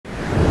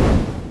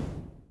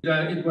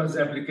It was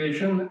the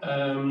application.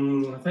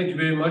 Thank you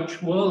very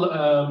much. Well,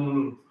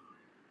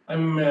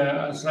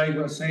 as I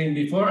was saying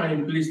before,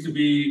 I'm pleased to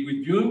be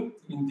with you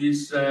in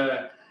this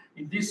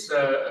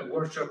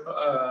workshop,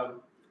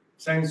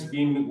 Science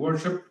Beam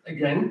workshop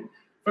again.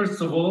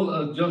 First of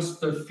all,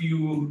 just a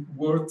few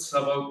words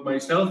about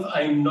myself.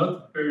 I'm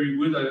not very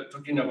good at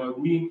talking about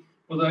me,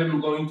 but I'm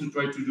going to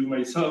try to do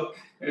myself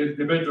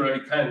the better I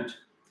can.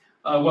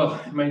 Well,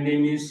 my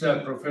name is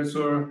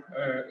Professor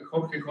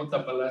Jorge J.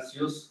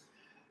 Palacios.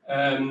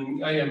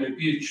 I am a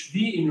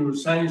PhD in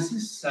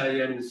neurosciences.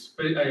 I am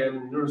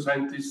a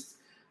neuroscientist,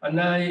 and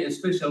I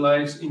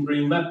specialize in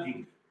brain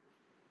mapping.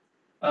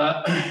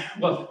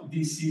 Well,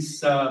 this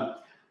is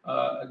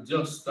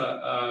just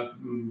a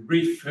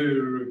brief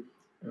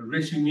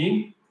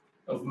resume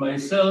of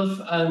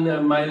myself,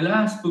 and my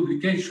last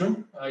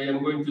publication. I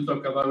am going to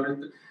talk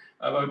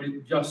about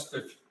it just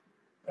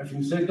a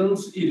few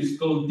seconds. It is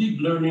called Deep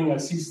Learning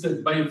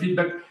Assisted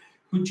Biofeedback,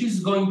 which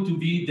is going to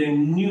be the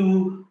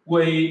new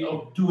way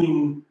of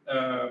doing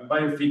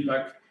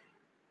biofeedback,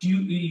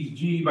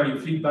 QEEG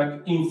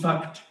biofeedback, in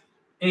fact,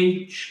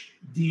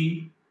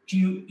 HD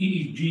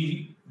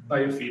QEEG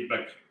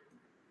biofeedback.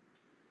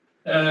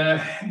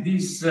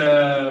 This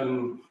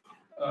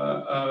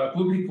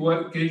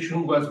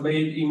publication was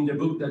made in the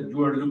book that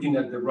you are looking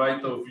at the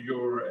right of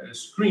your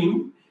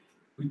screen,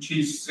 which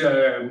is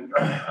the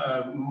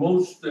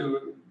most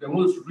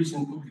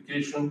recent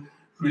publication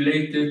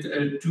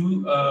related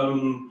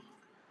to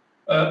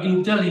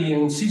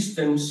intelligent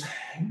systems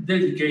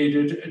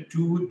dedicated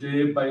to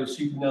the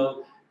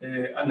biosignal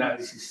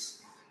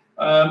analysis.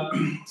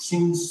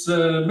 Since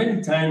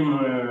many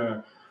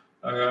time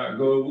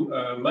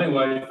ago, my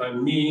wife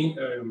and me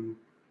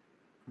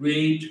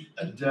create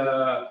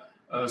the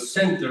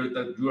center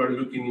that you are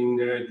looking in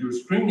your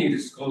screen. It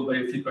is called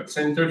Biofeedback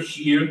Center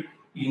here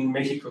in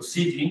Mexico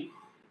City,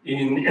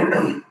 in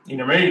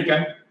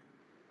America.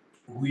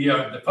 We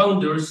are the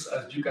founders.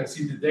 As you can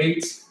see the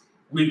dates,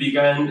 we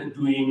began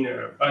doing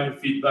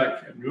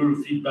biofeedback,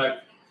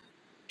 neurofeedback,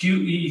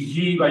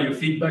 QEEG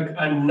biofeedback,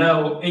 and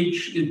now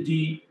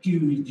HD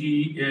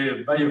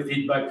QEEG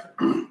biofeedback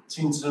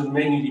since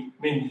many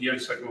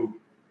years ago.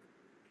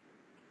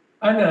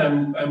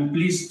 And I'm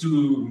pleased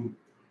to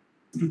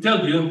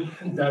tell you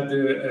that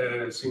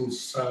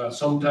since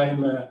some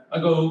time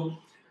ago,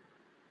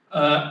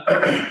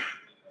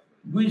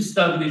 we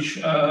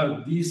established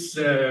this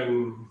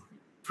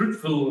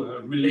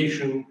fruitful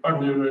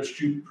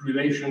partnership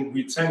relation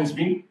with Science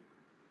Beam.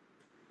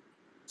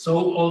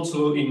 So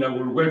also in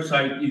our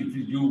website, if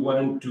you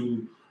want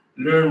to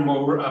learn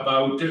more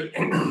about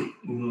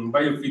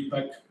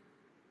biofeedback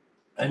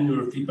and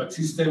neurofeedback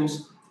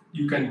systems,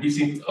 you can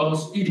visit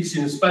us. It is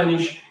in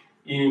Spanish.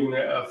 In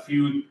a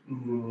few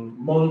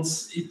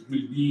months, it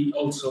will be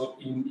also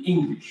in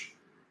English.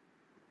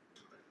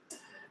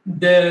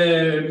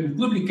 The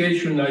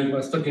publication I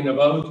was talking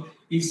about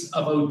is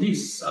about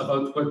this,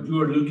 about what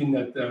you are looking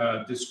at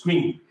the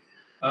screen.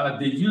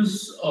 The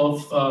use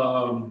of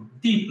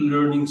deep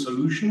learning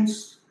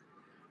solutions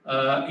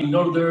in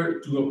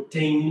order to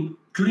obtain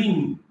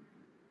clean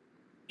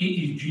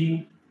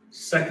EEG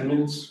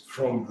segments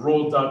from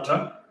raw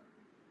data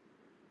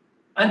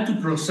and to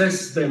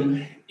process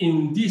them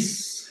in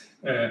this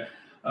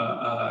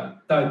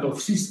type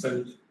of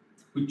system,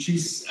 which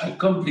is a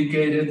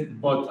complicated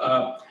but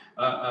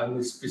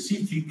a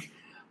specific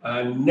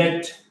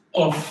net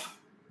of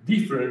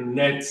different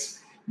nets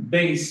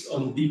based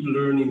on deep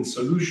learning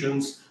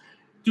solutions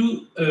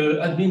to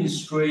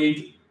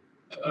administrate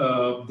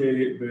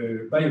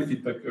the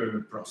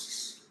biofeedback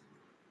process.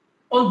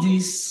 All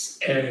this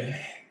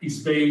is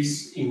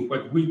based in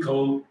what we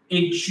call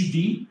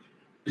HD.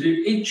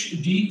 The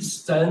HD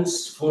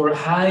stands for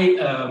high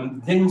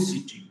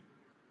density,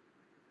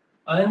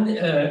 and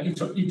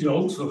it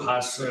also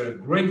has a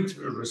great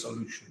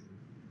resolution,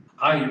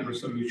 high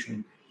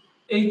resolution.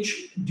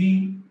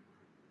 HD,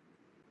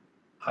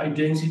 high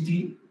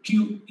density,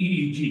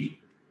 QEEG,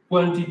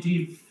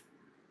 quantitative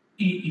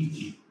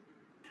EEG.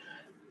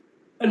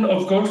 And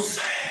of course,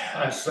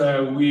 as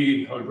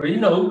we already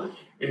know,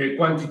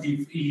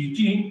 quantitative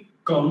EEG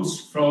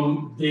comes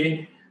from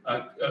the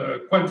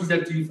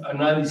quantitative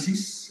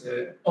analysis,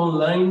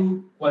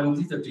 online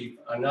quantitative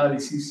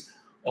analysis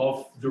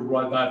of the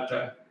raw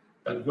data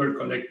that were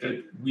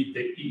collected with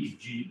the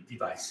EEG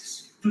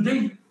devices.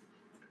 Today,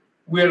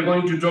 we are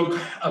going to talk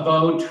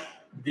about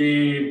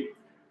the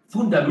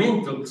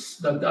fundamentals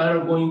that are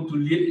going to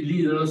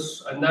lead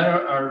us and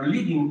are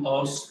leading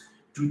us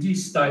to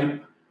this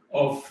type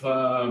of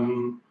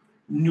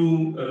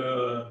new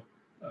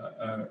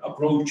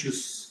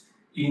approaches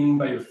in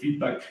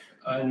biofeedback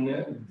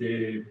and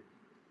the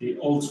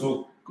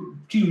also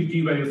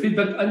QEEG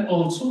biofeedback and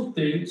also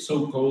the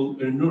so-called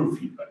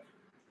neurofeedback.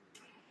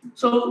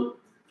 So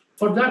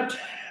for that,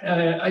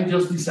 I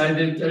just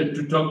decided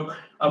to talk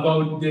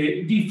about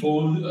the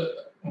default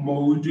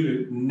mode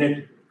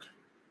network.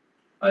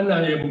 And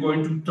I am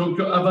going to talk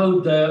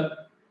about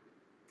the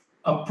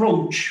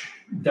approach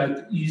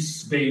that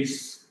is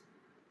based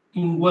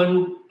in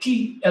one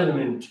key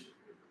element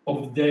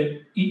of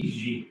the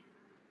EEG,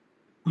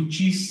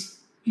 which is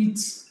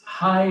its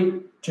high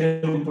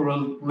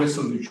temporal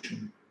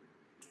resolution.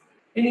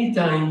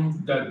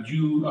 Anytime that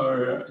you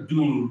are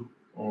doing,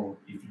 or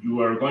if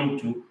you are going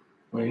to,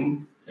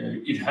 when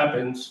it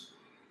happens,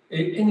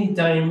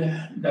 anytime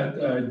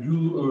that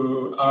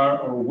you are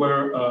or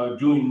were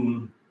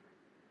doing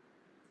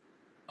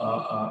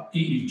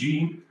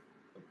EEG,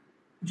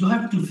 you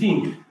have to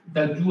think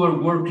that you are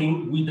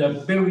working with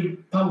a very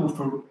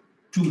powerful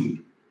tool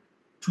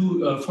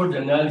for the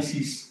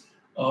analysis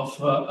of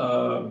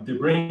the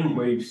brain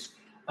waves.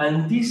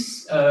 And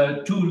this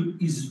tool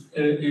is,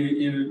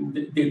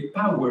 the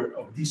power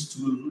of this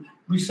tool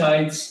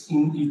resides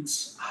in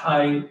its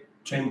high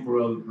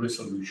temporal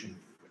resolution.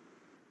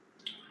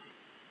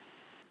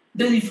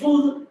 The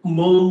default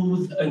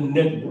mode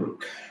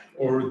network,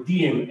 or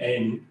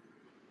DMN,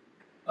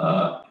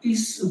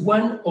 is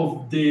one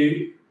of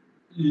the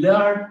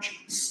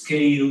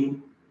large-scale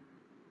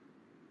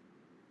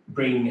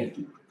brain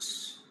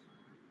networks.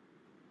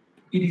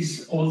 It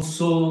is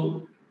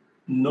also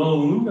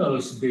known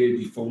as the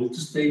default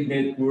state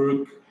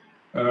network,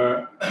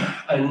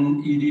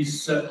 and it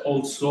is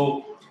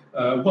also,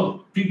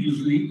 well,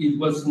 previously it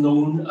was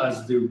known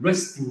as the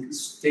resting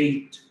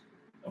state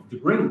of the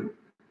brain.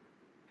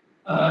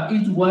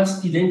 It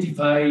was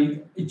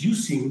identified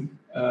using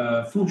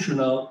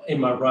functional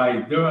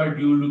MRI. There are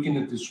you looking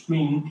at the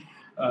screen,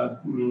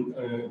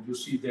 you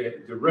see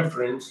the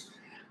reference.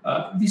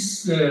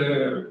 This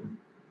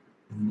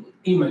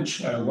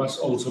image was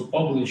also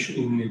published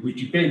in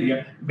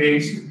Wikipedia,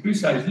 based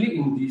precisely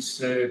in this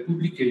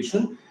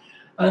publication.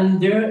 And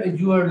there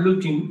you are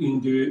looking in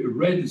the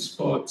red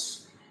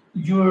spots,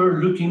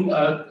 you're looking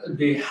at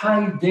the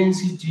high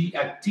density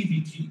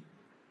activity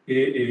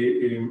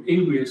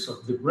areas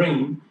of the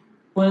brain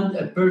when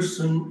a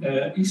person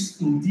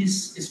is in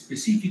this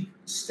specific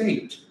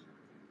state,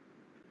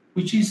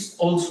 which is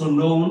also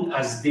known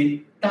as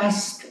the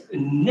task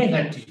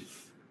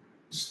negative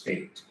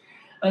state.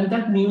 And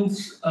that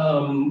means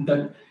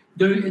that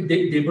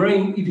the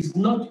brain, it is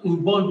not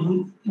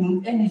involved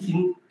in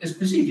anything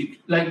specific,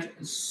 like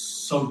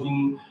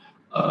solving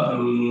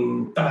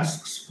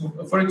tasks,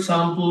 for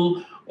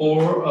example,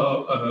 or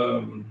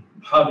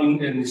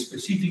having a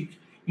specific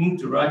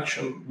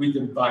interaction with the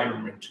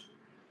environment.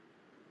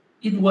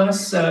 It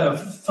was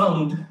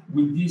found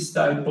with this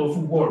type of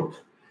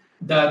work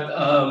that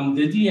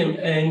the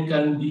DMN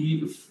can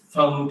be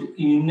found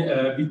in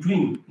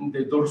between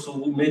the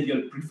dorsal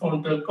medial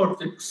prefrontal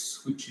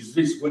cortex, which is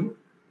this one,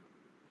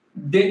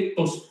 the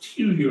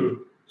posterior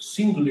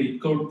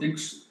cingulate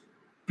cortex,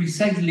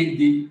 precisely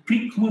the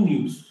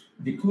precuneus.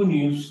 The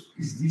cuneus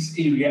is this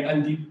area,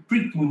 and the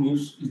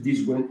precuneus is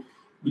this one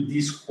with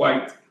this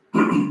white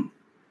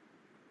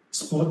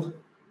spot,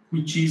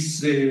 which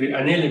is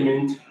an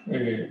element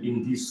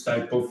in this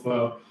type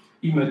of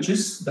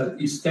images that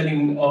is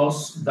telling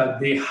us that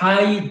the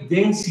high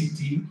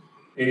density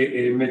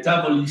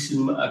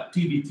metabolism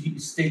activity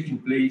is taking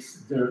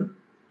place there,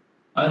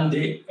 and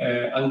the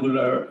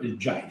angular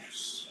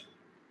gyres.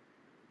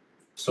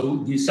 So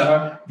this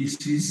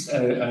is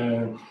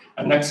an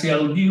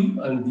axial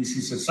view, and this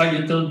is a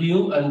sagittal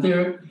view, and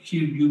here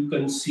you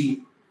can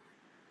see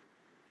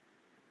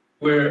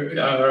where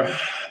are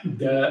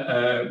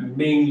the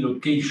main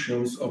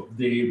locations of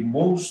the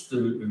most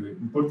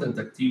important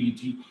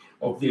activity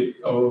of the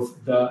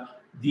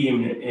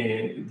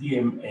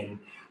DMN.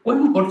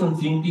 One important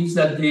thing is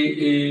that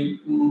the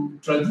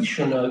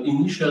traditional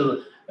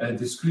initial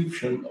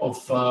description of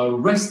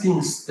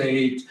resting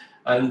state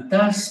and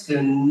task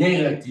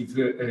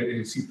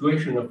negative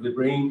situation of the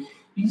brain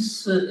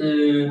is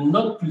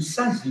not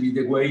precisely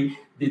the way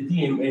the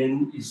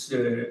DMN is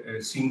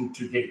seen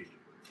today,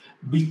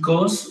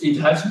 because it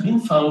has been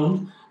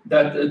found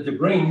that the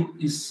brain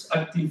is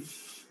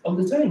active all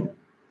the time,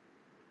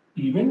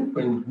 even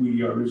when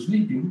we are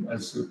sleeping,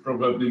 as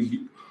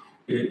probably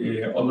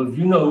all of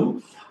you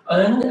know,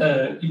 and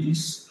it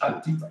is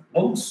active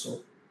also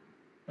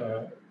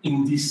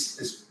in this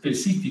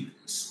specific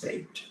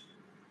state.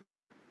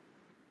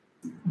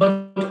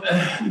 But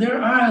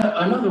there are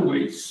other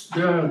ways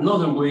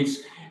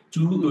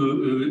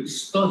to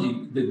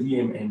study the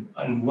DMN,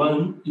 and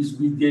one is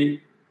with the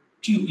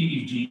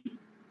QEEG,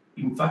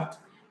 in fact,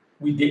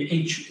 with the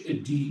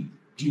HD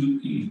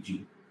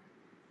QEEG.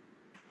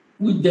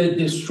 With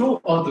the straw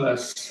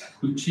atlas,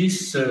 which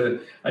is a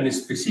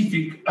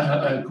specific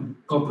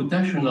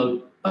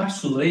computational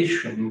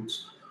parcellation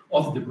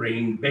of the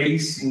brain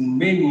based in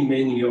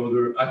many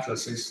other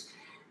atlases,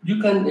 you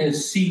can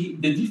see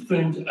the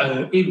different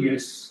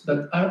areas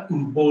that are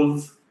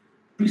involved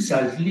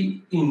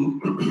precisely in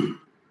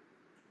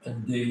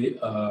the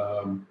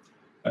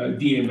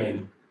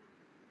DMN.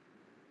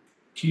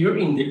 Here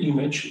in the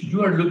image,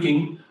 you are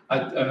looking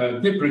at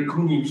the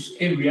precuneus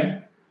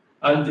area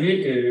and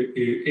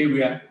the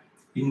area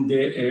in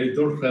the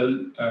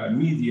dorsal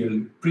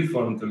medial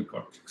prefrontal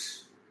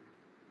cortex.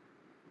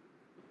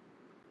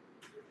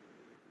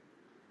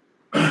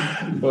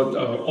 But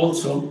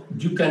also,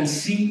 you can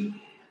see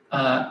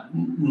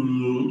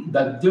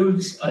that there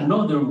is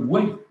another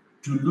way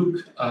to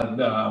look at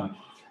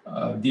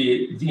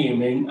the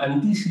DMN,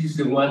 and this is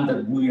the one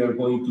that we are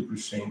going to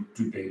present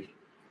today.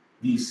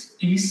 This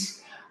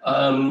is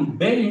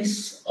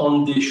based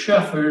on the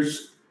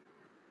Schaeffer's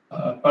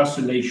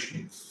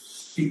parcellations,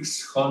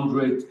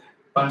 600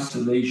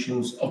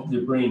 parcellations of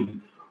the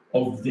brain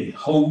of the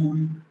whole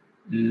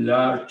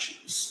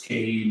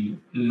large-scale,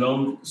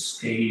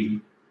 long-scale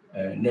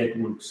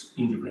networks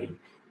in the brain.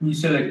 We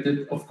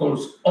selected, of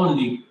course,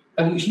 only,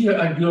 and here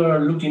you are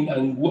looking at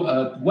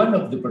one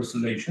of the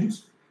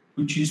parcellations,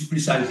 which is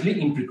precisely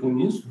in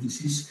precuneus.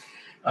 This is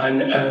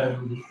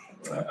an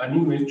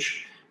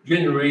image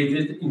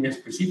generated in a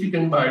specific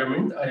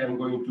environment. I am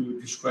going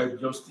to describe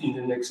just in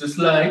the next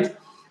slide,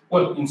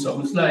 well, in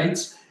some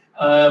slides.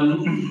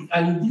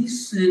 And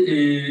this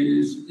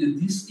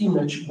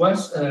image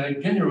was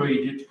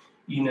generated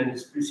in a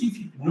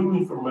specific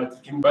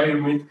neuroinformatic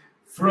environment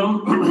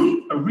from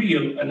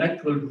an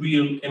actual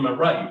real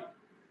MRI.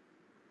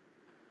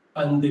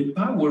 And the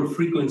power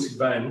frequency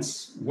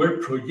bands were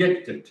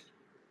projected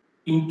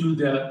into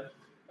the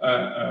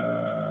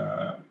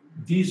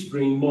this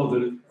brain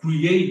model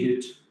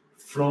created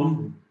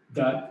from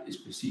that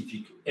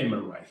specific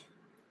MRI.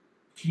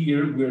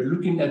 Here we are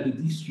looking at the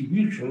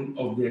distribution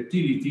of the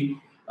activity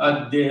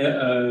at the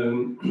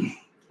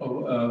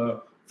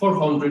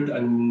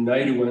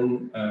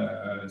 491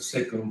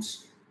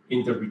 seconds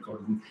in the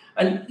recording.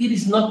 And it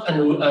is not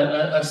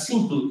a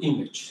simple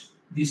image.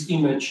 This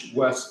image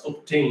was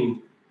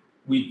obtained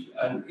with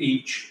an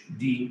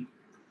HD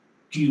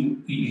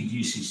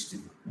QEEG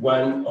system,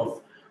 one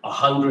of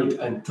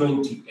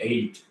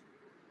 128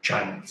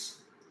 channels.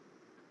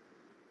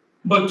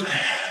 But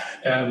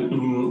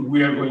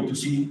we are going to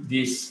see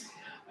this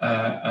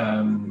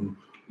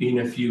in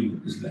a few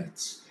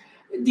slides.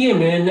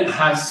 DMN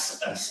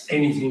has, as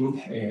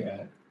anything,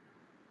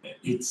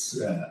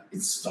 its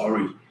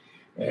story.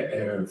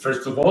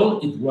 First of all,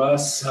 it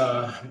was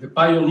the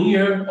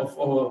pioneer of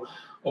all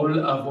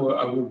of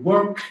our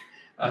work,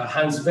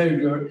 Hans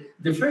Berger,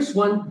 the first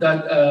one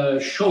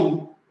that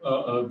showed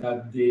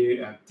that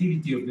the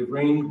activity of the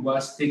brain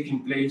was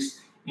taking place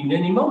in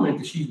any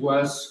moment. He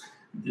was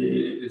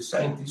the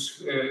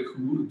scientist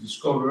who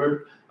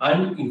discovered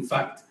and, in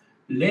fact,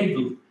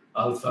 labeled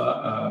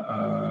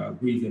alpha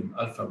rhythm,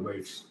 alpha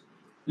waves.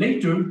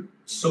 Later,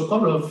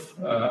 Sokolov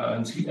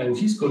and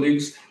his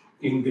colleagues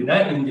in the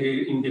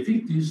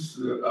 50s,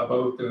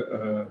 about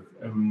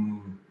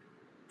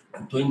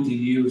 20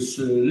 years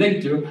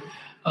later,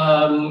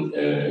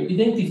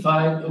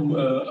 identified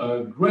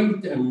a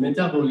great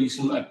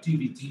metabolism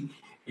activity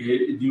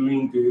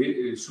during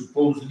the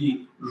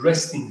supposedly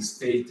resting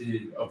state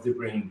of the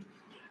brain.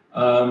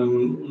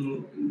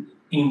 In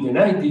the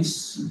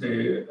 90s,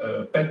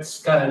 the PET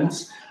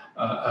scans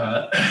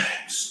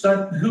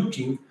start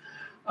looking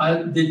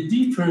at the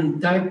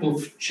different type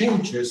of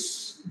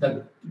changes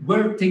that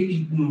were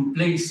taking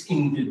place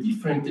in the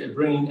different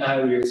brain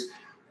areas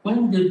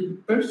when the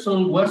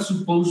person was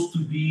supposed to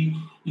be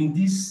in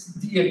this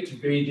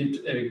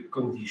deactivated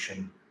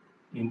condition.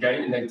 In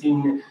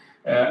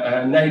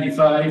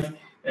 1995,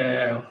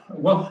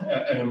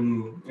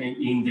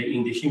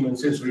 in the human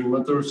sensory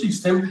motor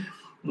system,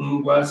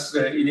 was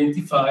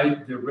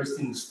identified the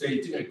resting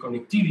state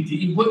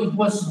connectivity. It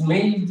was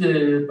made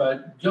by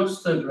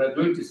just a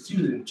graduate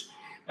student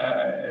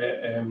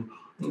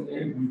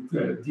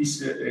with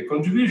this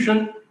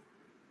contribution,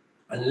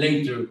 and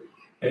later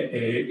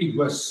it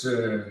was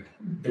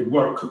the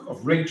work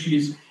of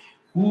Reichis,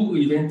 who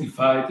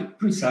identified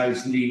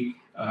precisely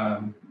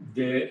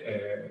the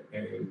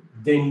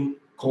then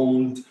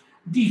called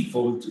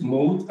default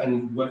mode,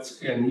 and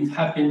it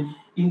happened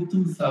in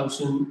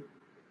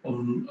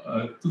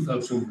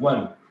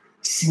 2001.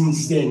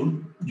 Since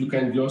then, you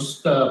can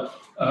just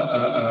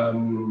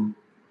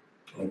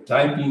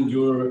type in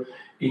your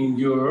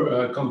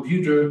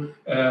computer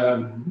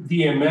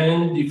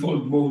DMN,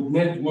 default mode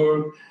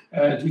network,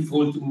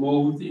 default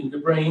mode in the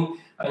brain,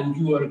 and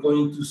you are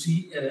going to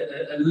see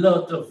a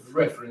lot of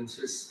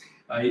references.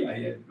 I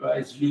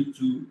advise you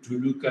to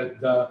look at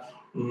the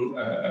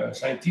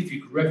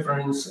scientific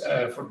reference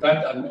for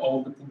that and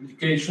all the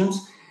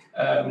publications,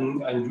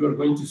 and you are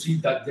going to see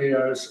that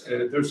there's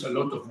a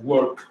lot of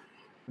work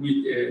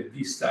with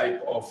this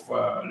type of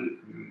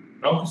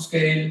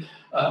long-scale,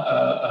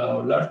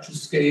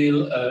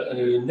 large-scale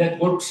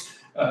networks,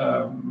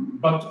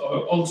 but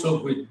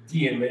also with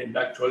DMN.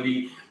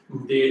 Actually,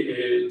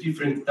 the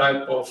different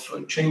type of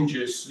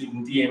changes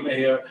in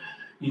DMN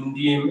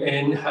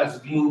has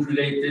been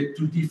related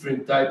to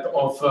different type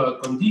of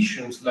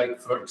conditions,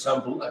 like, for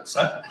example,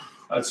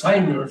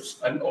 Alzheimer's,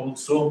 and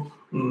also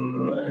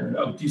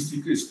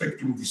autistic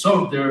spectrum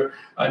disorder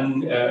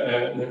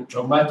and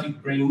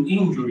traumatic brain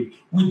injury,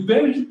 with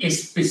very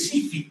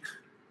specific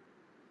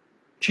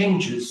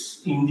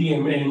changes in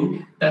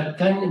DMN that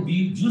can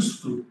be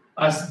useful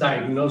as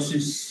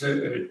diagnosis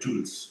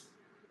tools.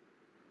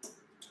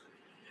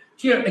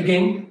 Here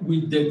again,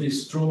 with the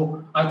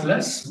straw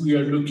atlas, we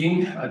are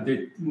looking at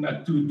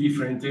two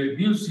different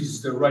views. This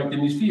is the right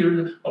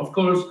hemisphere, of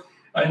course,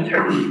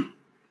 and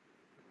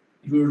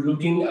you're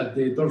looking at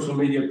the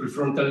dorsomedial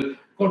prefrontal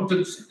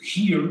cortex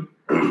here,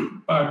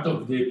 part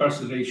of the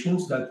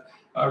parcellations that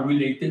are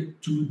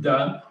related to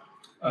the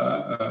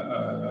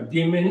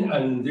DMN,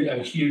 and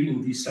here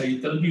in this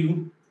sagittal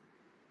view,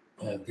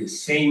 the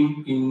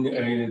same in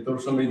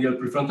dorsomedial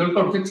prefrontal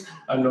cortex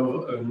and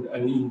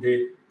in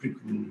the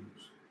precuneus.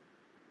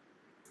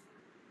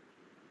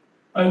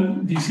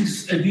 And this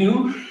is a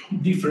view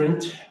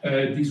different.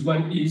 This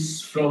one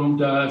is from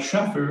the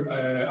Schaffer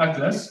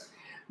atlas,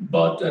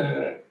 but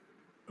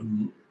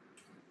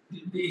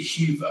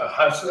he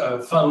has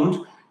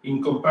found,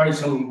 in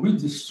comparison with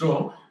the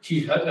straw,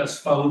 he has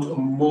found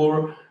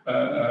more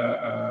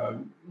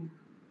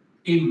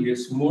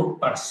areas, more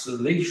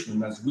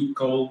parcellation, as we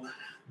call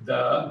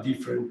the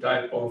different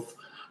type of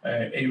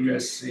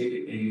areas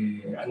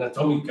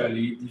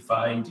anatomically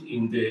defined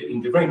in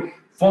the brain.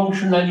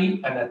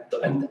 Functionally and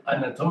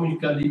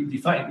anatomically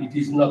defined. It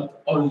is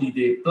not only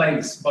the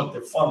place, but the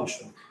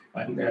function.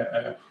 And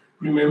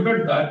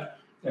remember that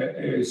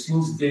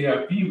since the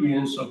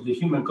appearance of the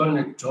human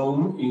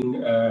connectome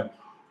in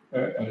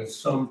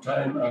some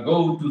time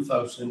ago,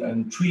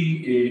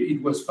 2003,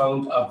 it was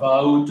found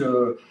about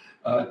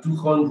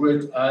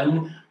 200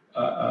 and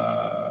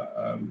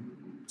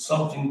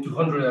something,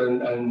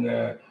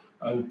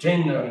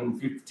 210 and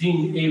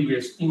 15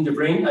 areas in the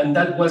brain, and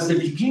that was the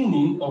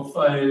beginning of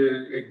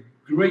a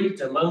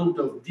great amount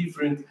of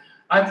different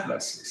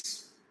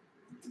atlases.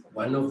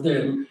 One of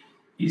them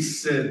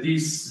is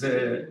these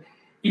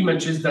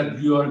images that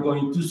you are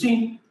going to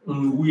see.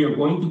 We are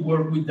going to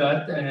work with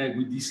that,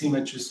 with these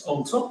images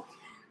also.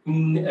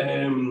 In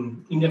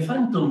a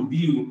phantom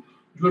view,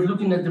 you are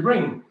looking at the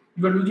brain.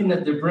 You are looking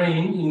at the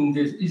brain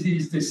it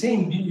is the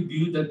same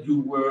view that you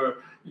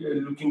were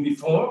looking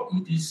before.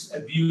 It is a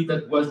view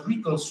that was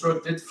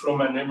reconstructed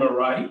from an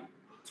MRI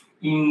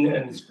in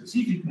a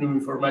specific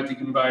neuroinformatic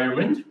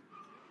environment.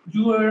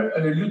 You are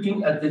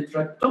looking at the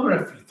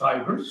tractography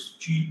fibers,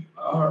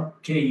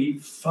 GRK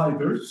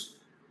fibers,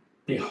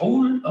 the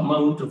whole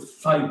amount of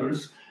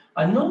fibers,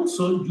 and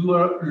also you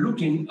are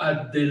looking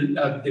at the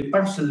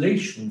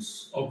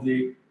parcellations of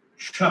the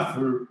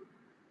Schaffer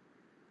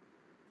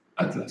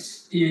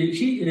atlas.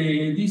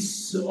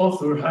 This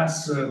author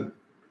has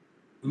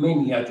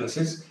many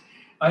atlases.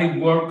 I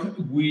work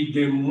with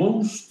the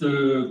most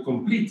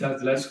complete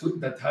atlas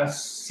that has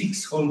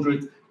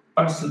 600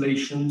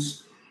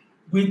 parcellations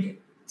with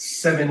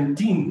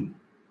 17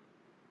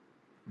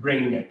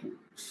 brain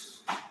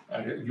networks.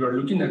 You are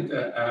looking at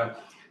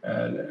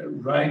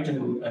right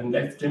and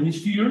left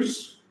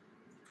hemispheres,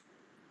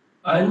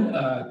 and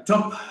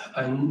top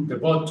and the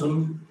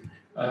bottom.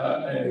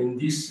 In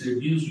these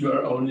views, you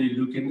are only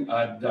looking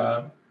at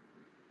the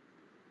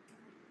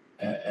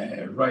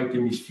right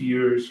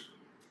hemispheres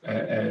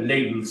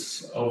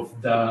labels of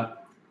the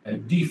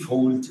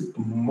default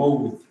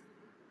mode.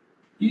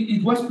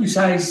 It was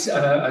precise,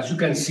 as you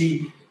can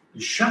see,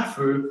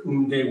 Schaffer,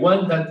 the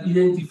one that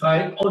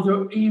identified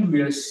other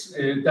areas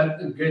that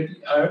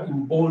are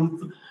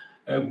involved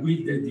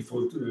with the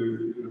default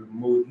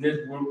mode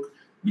network,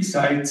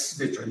 besides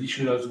the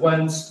traditional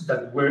ones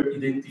that were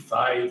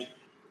identified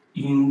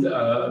in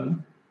the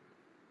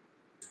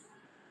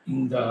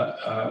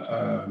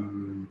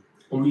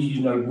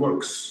original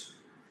works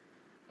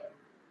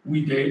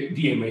with the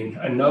DMN.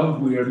 And now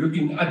we are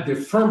looking at the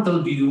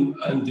frontal view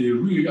and the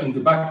rear and the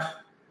back,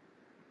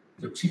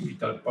 the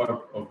occipital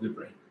part of the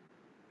brain.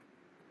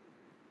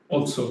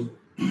 Also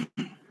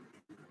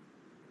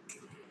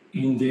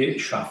in the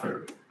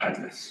Schaffer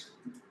atlas.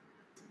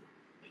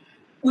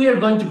 We are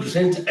going to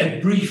present a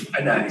brief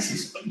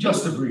analysis,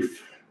 just a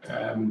brief.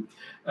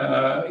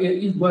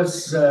 It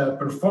was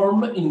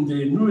performed in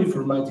the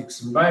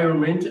neuroinformatics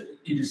environment.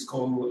 It is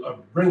called a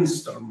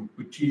brainstorm,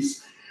 which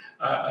is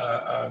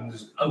an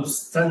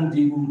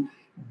outstanding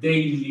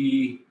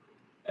daily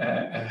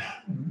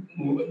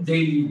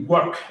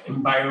work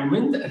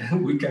environment,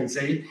 we can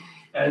say.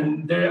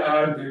 And there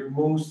are the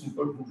most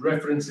important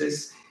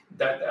references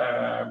that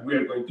we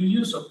are going to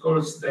use. Of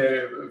course,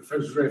 the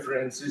first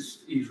reference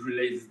is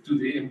related to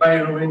the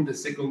environment. The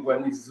second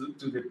one is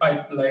to the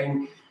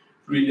pipeline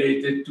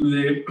related to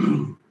the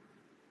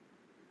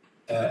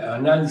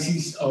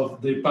analysis of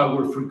the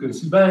power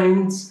frequency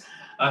bands,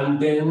 and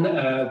then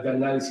the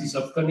analysis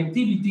of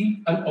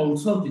connectivity. And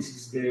also, this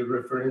is the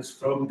reference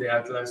from the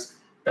atlas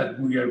that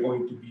we are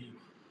going to be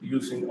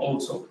using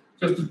also,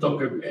 just to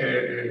talk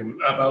a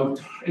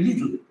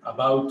little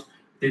about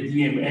the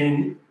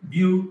DMN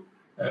view,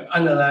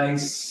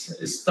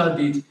 analyzed,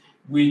 studied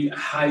with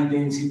high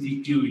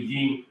density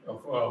QEEG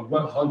of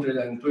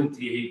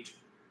 128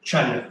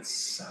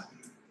 channels.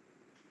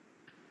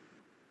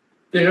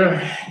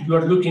 There you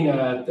are looking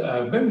at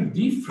a very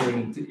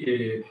different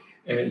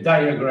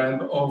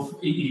diagram of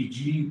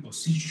EEG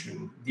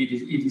position.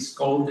 It is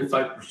called the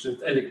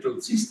 5%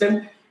 electrode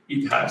system.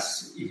 It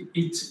has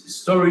its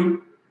story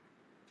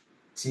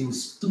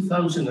since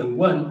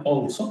 2001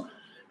 also,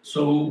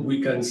 So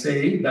we can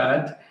say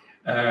that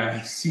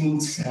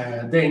since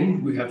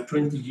then we have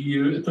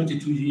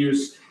 22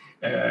 years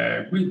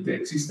with the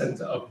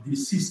existence of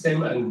this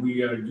system, and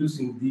we are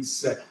using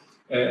this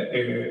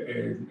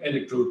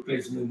electrode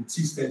placement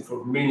system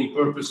for many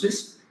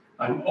purposes.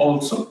 And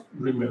also,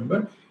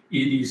 remember,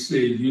 it is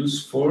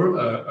used for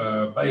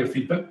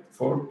biofeedback,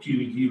 for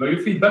QEEG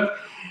biofeedback.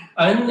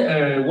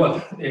 And,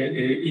 well,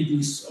 it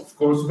is, of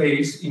course,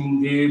 based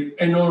in the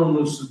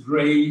enormous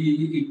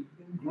great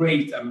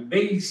and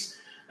base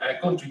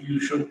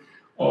contribution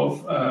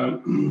of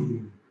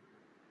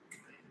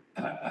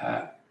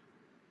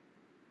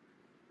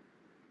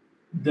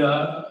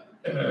the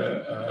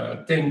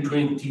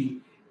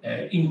 1020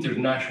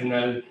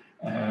 international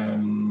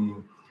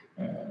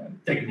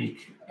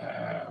technique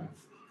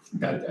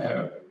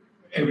that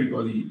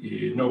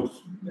everybody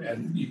knows.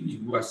 And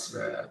it was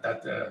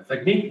that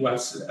technique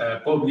was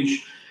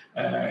published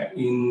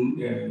in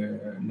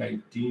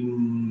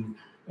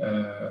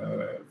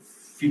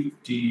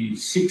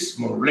 1956,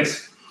 more or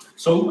less.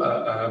 So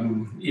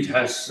it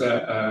has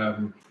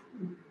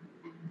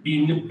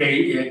been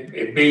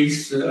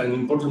an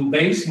important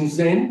base since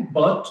then,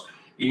 but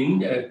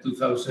in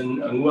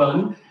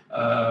 2001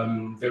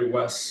 there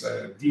was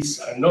this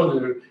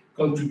another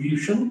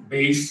contribution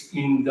based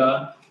in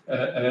the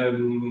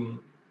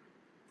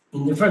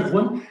first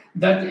one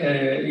that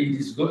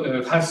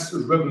has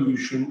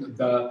revolutionized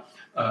the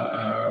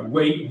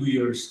way we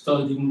are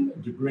studying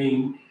the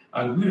brain,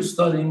 and we are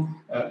studying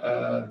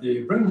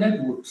the brain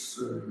networks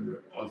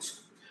also.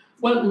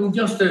 Well,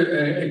 just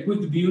a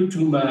quick view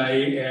to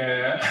my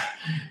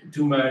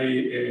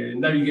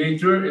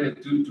navigator,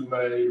 to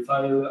my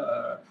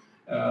file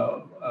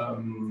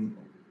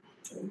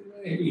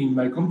in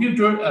my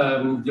computer.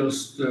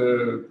 Just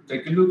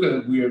take a look.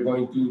 We are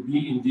going to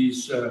be in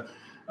this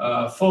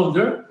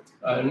folder,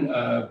 and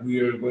we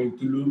are going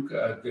to look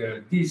at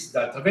this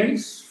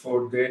database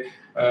for the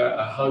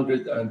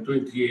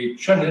 128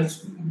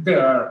 channels.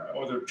 There are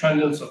other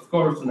channels, of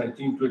course,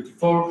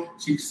 1924,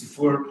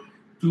 64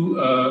 to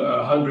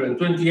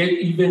 128.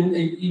 Even,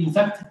 in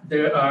fact,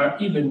 there are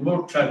even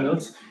more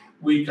channels.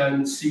 We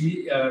can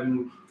see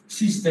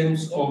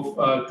systems of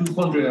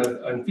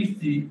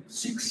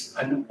 256,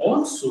 and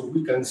also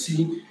we can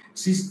see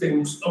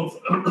systems of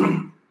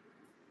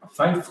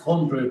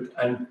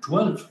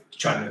 512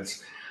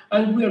 channels.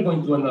 And we are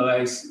going to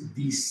analyze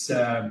this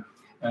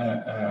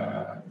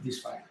this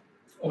file.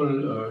 All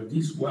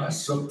this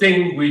was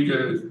obtained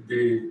with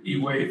the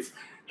E-Wave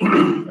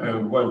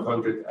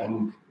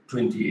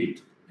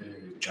 128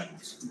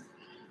 channels.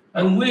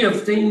 And we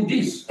obtained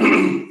this.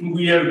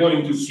 We are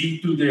going to see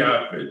to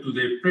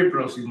the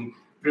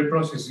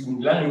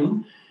pre-processing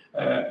line,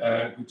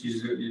 which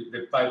is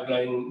the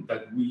pipeline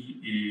that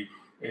we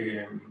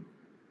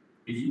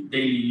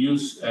daily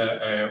use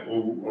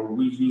or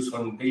we use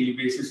on a daily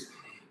basis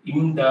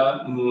in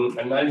the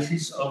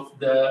analysis of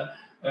the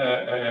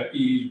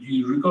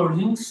EEG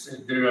recordings.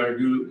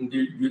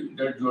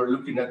 You are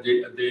looking at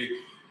the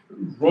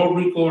raw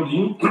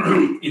recording.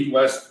 It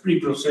was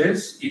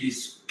pre-processed. It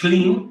is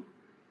clean.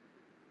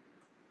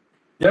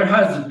 There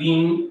has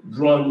been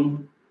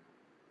run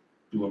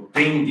to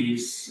obtain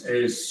this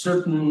a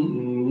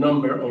certain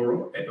number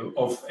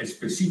of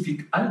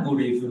specific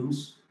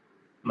algorithms,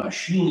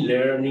 machine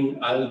learning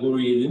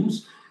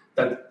algorithms,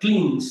 that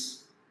cleans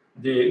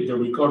the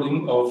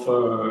recording of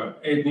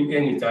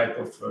any type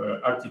of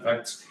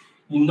artifacts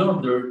in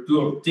order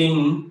to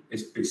obtain a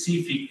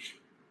specific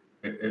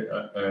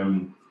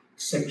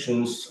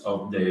sections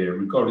of the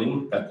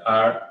recording that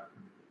are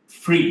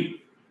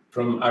free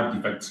from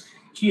artifacts.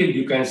 Here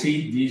you can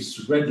see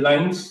these red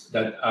lines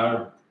that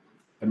are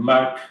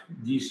marked.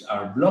 These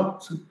are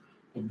blocks of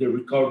the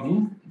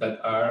recording that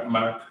are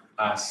marked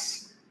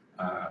as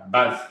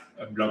bad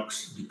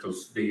blocks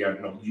because they are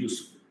not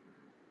useful.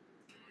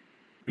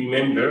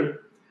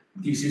 Remember,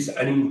 this is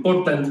an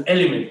important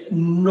element,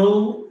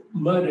 no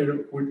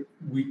matter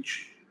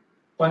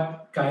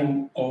what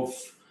kind of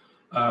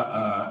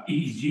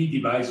EEG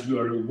device you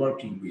are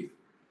working with.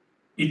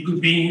 It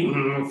could be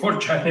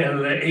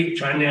 4-channel,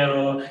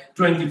 8-channel,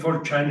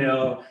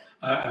 24-channel,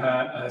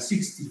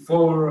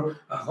 64,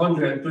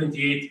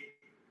 128.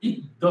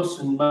 It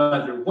doesn't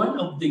matter. One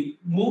of the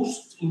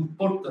most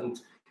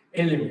important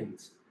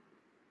elements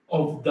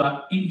of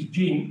the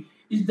EEG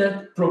is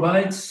that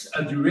provides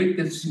a direct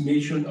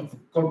estimation of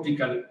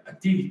cortical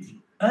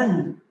activity,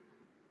 and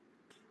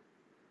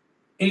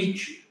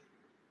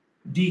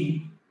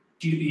HD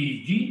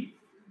QEEG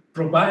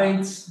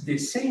provides the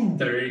same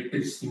direct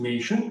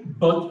estimation,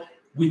 but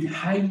with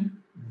high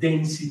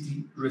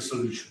density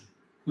resolution.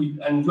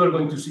 And you are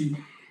going to see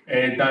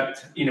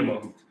that in a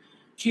moment.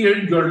 Here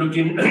you are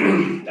looking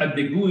at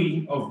the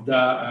GUI of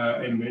the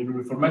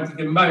informatic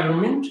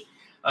environment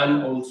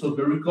and also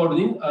the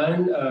recording,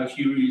 and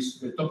here is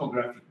the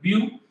topographic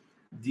view.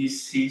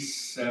 This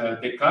is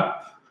the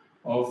cap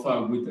of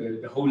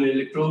with the whole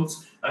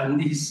electrodes, and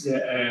this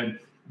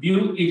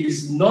view, it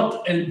is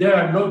not, and there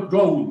are no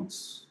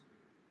drawings.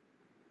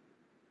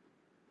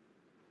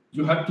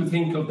 you have to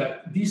think of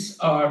that. These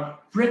are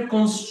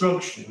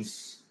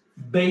reconstructions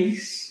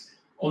based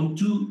on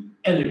two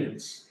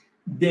elements.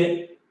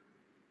 The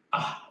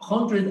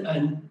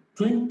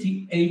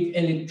 128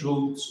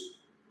 electrodes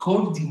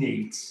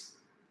coordinates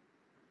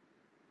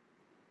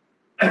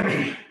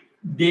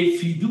the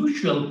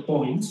fiducial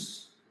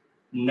points,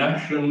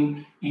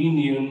 nation,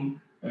 union,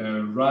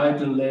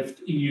 right and left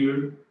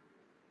ear,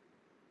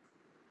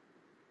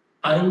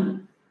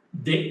 and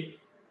the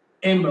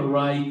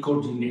MRI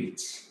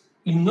coordinates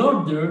in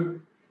order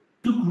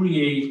to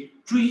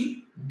create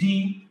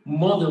 3D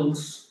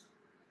models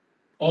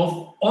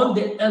of all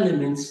the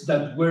elements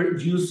that were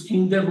used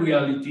in the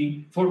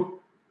reality for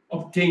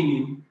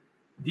obtaining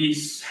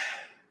this,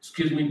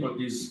 excuse me, but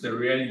this is the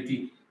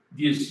reality,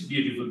 these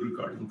beautiful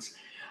recordings.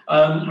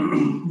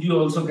 You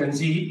also can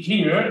see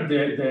here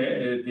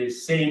the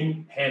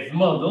same head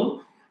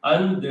model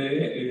and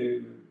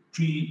the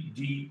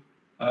 3D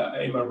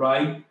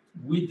MRI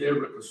with the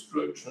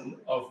reconstruction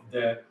of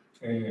the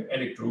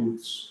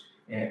electrodes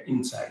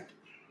inside.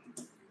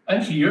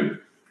 And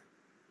here,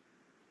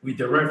 with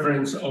the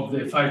reference of the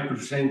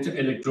 5%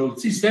 electrode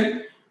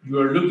system, you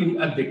are looking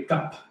at the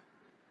cap.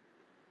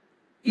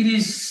 It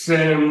is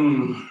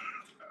an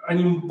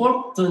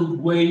important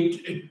way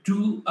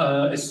to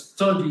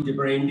study the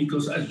brain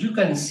because, as you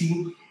can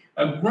see,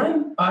 a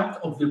grand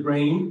part of the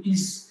brain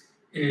is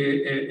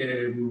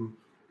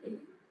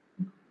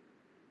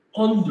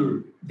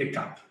under the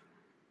cap.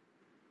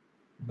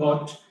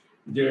 But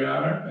there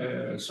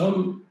are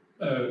some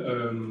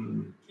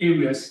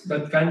areas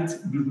that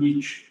can't be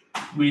reached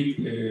with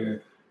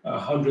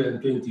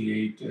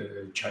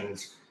 128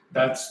 channels.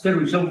 That's the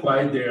reason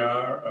why there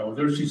are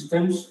other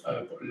systems,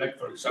 like,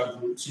 for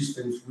example,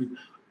 systems with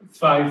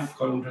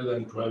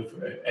 512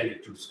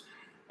 electrodes.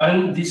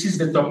 And this is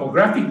the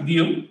topographic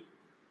view,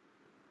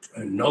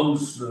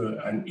 nose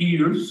and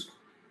ears,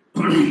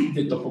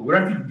 the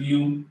topographic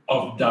view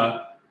of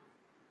the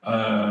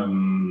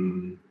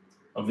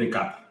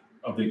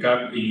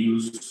cap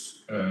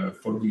used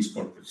for this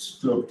purpose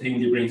to obtain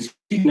the brain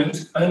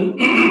signals. And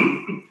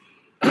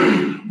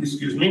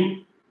excuse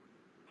me,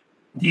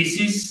 this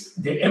is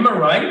the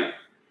MRI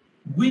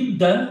with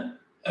the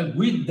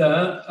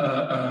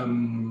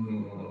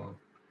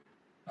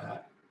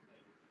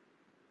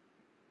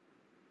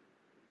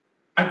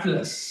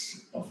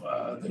atlas of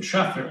the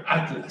Schaffer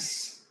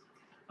atlas,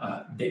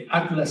 the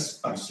atlas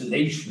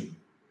parcellation.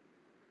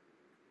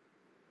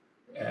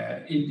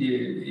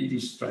 It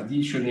is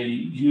traditionally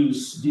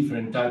used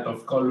different type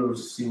of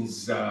colors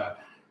since the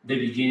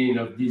beginning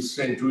of this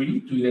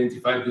century to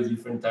identify the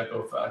different type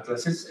of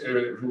atlases.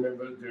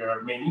 Remember, there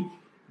are many.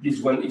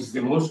 This one is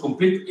the most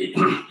complete. It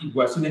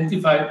was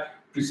identified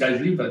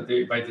precisely by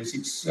the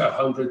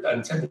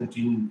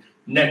 617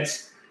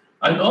 nets.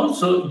 And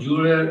also,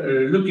 you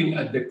are looking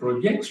at the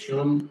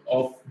projection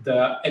of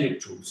the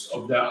electrodes,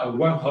 of the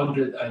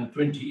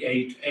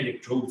 128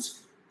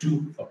 electrodes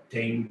to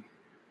obtain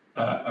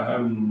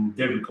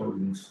the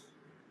recordings.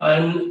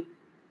 And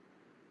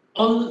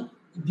all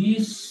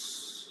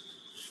these,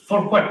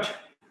 for what?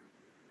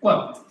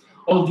 Well,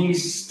 all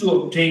these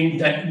to obtain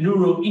that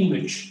neural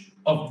image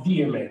of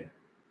DMN.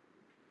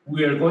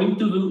 We are going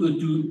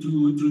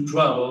to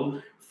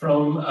travel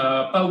from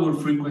power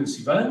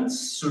frequency bands,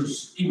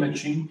 source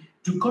imaging,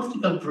 to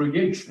cortical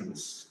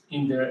projections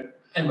in the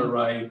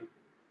MRI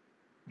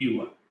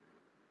viewer.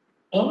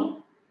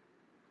 All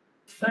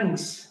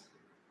thanks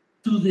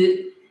to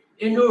the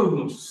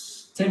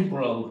enormous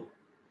temporal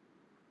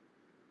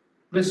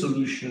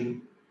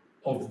resolution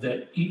of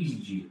the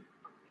EEG.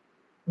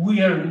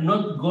 We are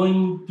not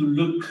going to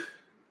look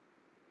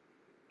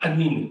at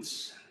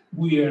minutes.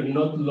 We are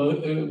not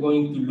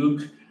going to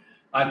look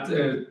at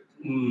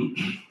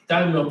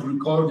time of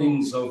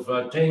recordings of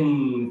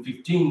 10,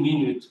 15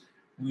 minutes.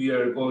 We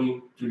are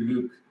going to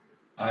look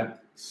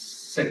at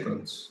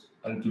seconds,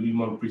 and to be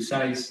more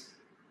precise,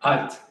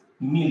 at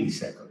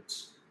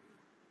milliseconds.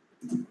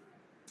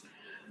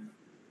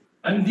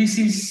 And this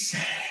is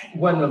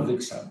one of the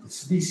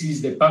examples. This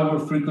is the power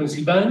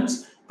frequency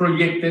bands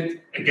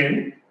projected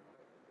again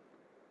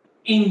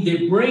in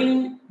the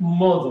brain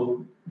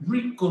model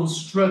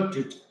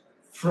reconstructed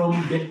from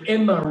the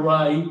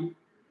MRI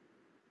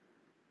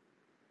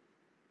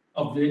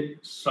of the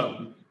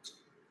subject.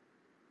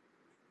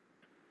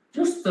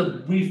 Just a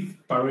brief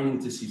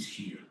parenthesis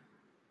here.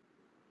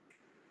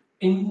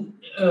 In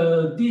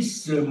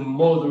this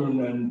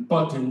modern and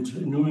potent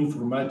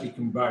neuroinformatic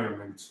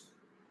environment,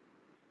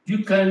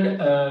 you can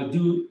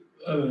do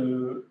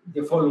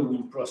the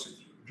following procedure.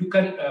 You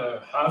can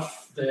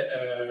have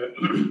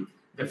the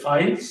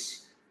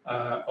files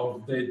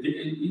of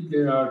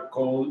they are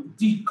called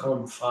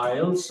decon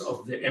files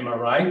of the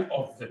MRI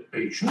of the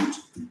patient.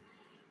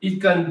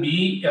 It can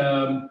be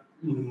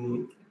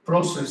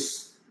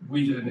processed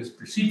with a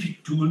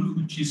specific tool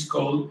which is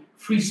called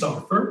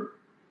FreeSurfer,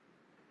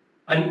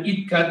 and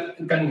it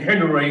can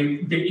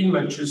generate the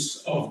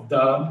images of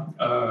the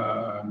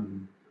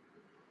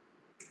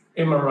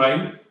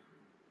MRI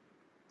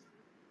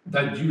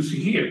that you see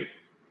here.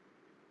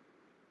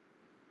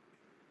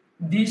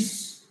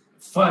 This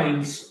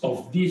files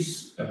of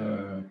these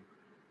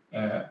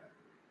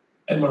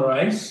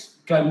MRIs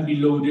can be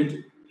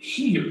loaded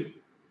here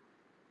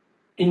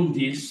in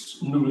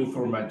this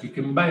neuroinformatic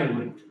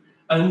environment.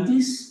 And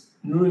this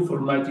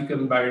neuroinformatic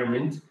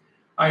environment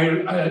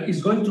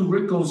is going to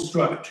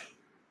reconstruct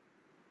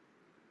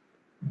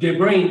the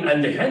brain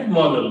and the head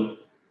model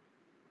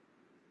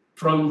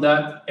from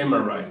that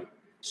MRI.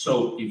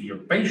 So if your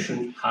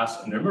patient has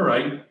an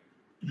MRI,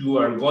 you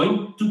are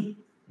going to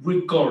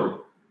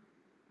record,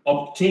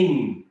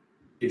 obtain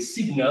the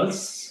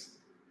signals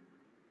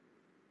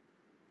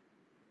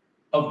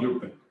of your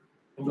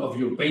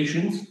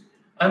patients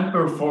and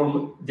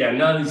perform the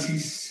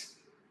analysis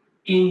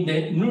in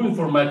the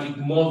neuroinformatic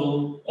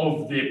model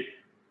of the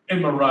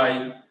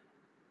MRI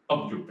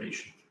of your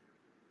patient.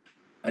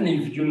 And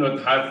if you do not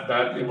have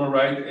that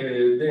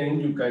MRI, then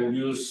you can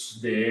use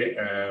the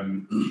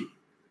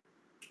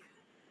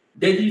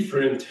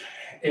different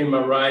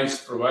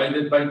MRIs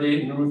provided by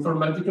the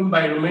neuroinformatic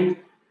environment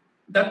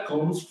that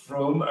comes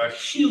from a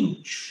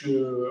huge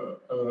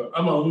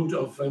amount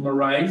of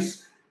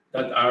MRIs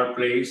that are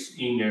placed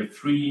in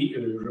free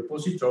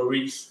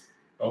repositories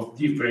of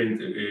different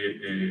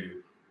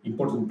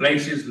important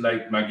places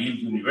like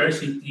McGill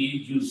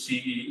University,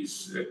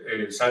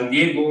 UC San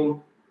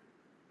Diego,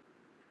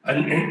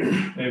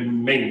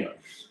 and many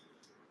others.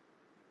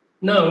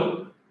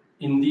 Now,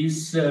 in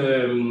this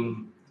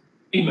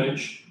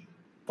image,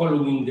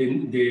 following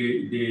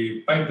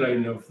the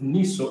pipeline of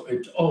Niso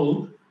et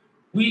al.,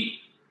 we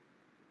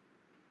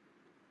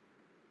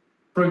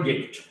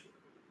project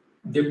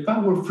the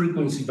power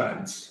frequency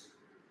bands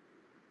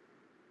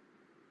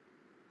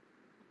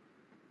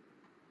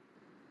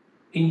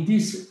in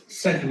this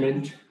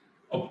segment,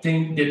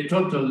 obtain the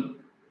total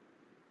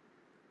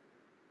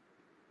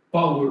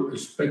power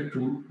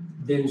spectrum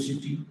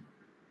density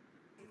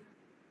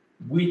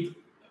with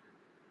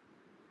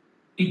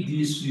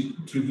its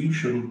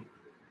distribution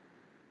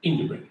in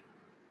the brain.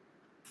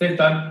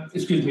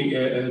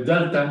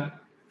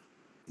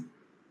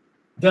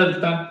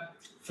 Delta,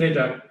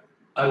 theta,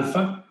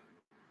 alpha.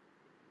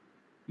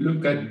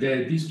 Look at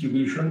the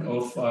distribution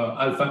of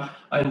alpha,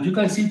 and you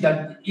can see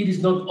that it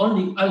is not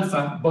only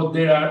alpha, but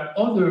there are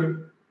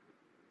other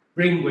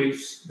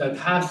brainwaves that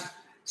has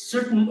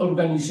certain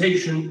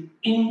organization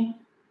in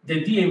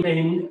the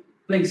DMN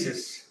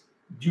places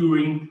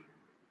during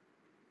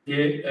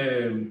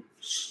the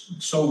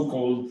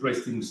so-called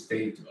resting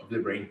state of the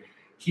brain.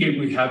 Here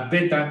we have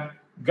beta,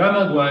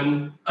 gamma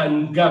 1,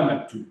 and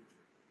gamma 2.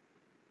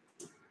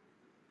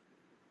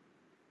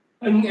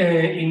 And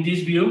in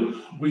this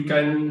view, we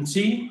can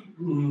see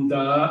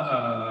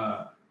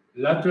the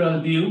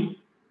lateral view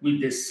with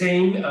the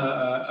same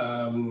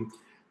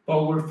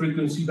power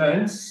frequency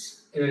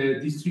bands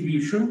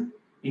distribution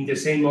in the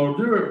same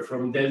order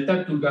from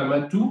delta to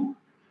gamma 2,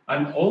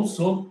 and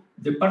also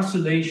the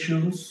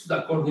parcellations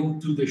according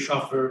to the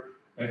Schaffer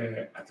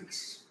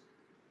atlas.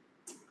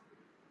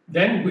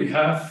 Then we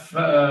have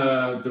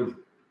the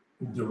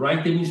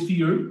right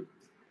hemisphere.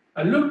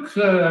 And look,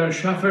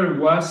 Schaffer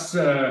was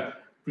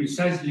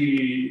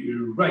precisely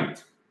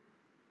right.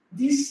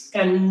 These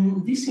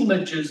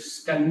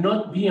images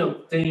cannot be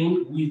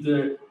obtained with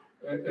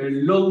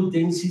low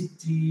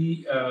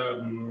density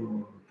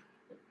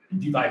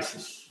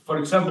devices. For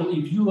example,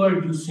 if you are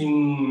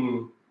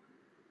using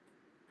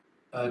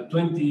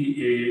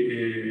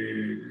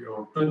 20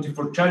 or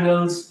 24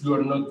 channels, you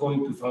are not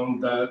going to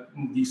find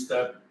this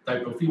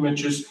type of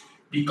images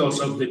because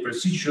of the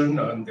precision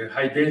and the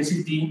high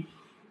density.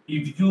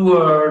 If you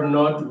are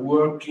not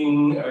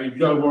working, if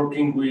you are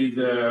working with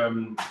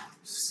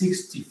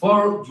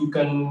 64, you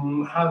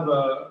can have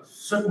a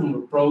certain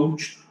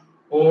approach,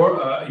 or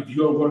if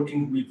you are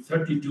working with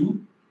 32,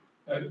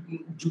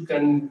 you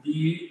can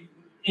be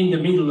in the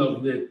middle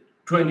of the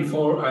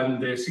 24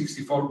 and the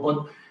 64,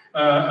 but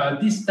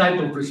this type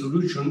of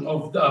resolution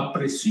of the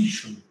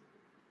precision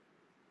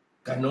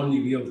can only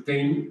be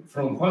obtained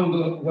from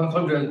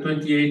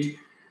 128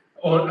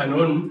 and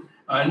on,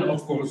 and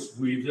of course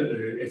with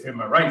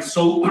fMRI.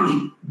 So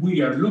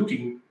we are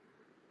looking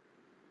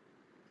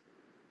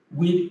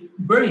with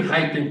very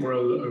high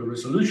temporal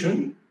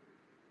resolution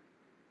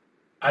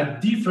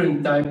at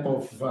different type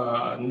of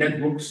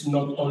networks,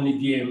 not only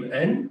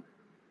DMN,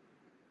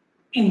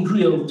 in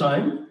real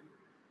time,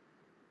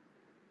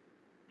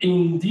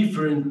 in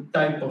different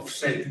type of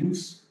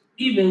settings,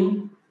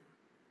 even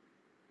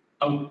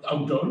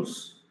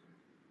outdoors.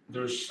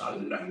 There's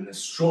a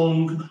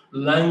strong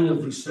line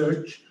of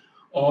research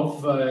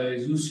of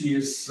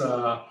UC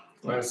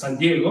San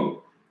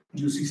Diego,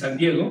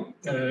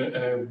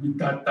 with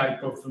that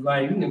type of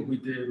line,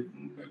 with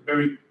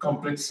very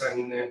complex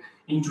and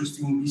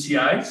interesting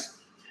BCIs.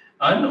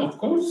 And of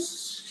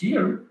course,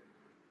 here,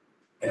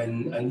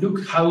 and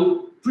look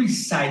how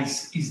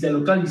precise is the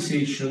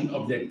localization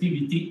of the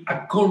activity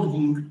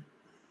according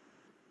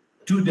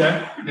to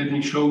that. Let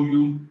me show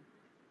you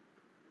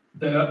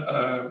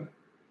the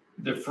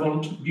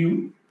front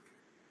view.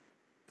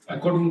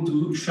 According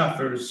to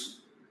Schaffer's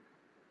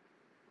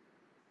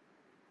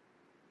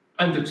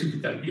and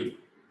occipital view.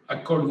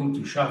 According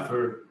to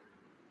Schaffer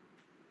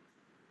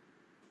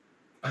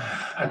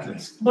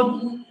atlas.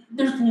 But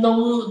there's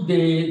no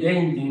the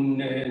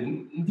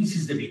ending. This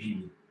is the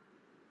beginning.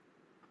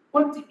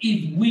 What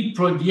if we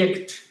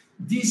project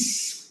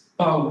these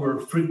power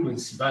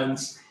frequency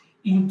bands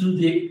into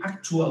the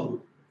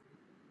actual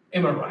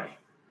MRI?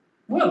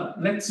 Well,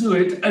 let's do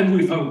it, and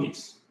we found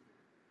this.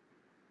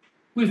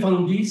 We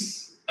found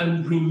this,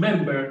 and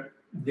remember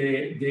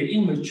the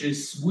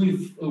images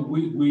we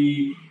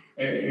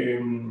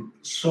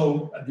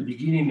saw at the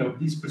beginning of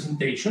this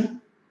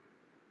presentation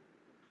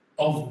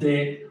of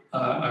the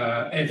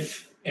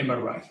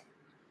fMRI.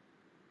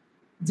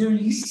 There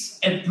is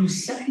a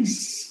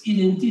precise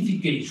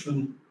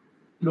identification,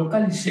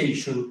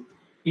 localization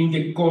in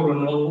the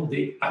coronal,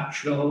 the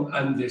axial,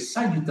 and the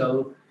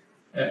sagittal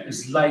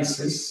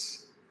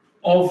slices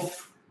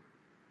of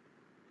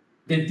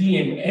the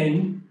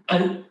DMN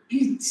and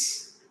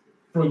its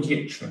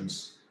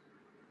projections.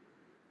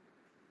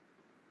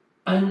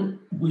 And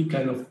we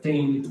can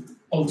obtain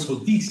also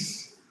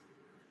this.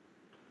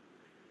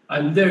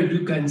 And there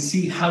you can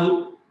see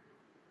how,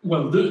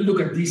 well, look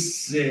at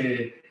this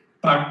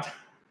part,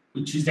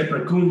 which is the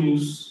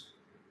precuneus,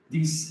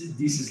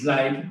 this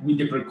slide with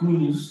the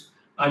precuneus,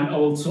 and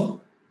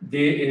also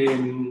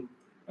the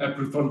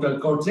prefrontal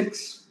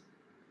cortex,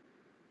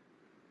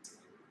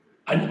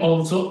 and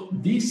also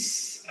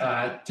this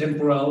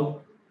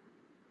temporal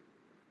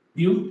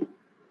view,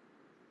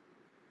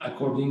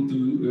 according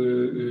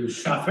to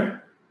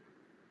Schaffer.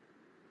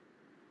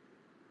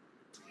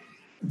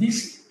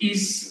 This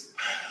is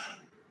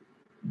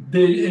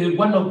the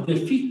one of the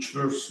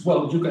features.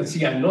 Well, you can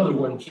see another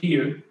one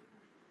here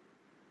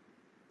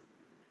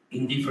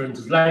in different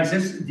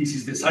slices. This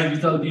is the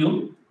sagittal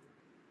view.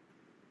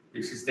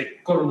 This is the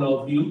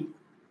coronal view.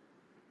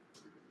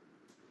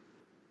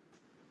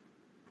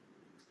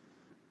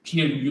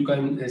 Here you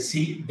can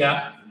see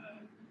the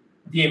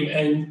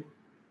DMN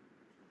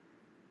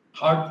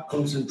heart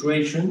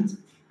concentration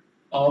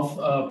of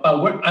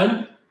power,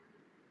 and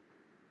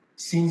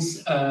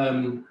since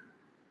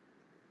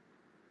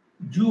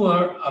you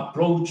are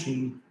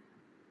approaching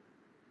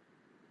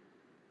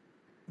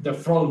the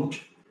front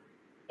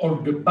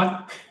or the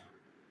back,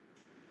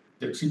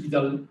 the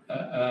occipital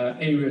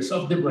areas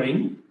of the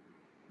brain,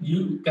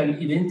 you can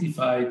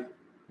identify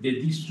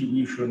the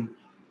distribution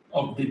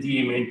of the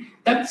DMN.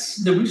 That's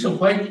the reason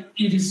why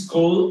it is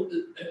called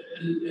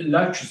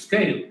large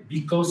scale,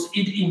 because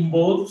it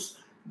involves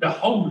the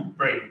whole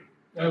brain.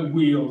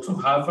 We also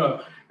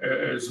have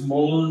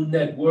small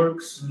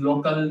networks,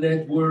 local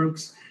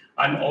networks,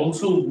 and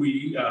also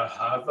we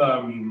have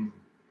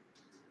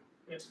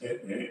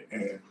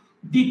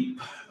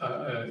deep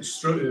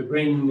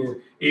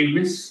brain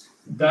areas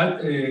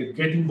that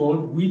get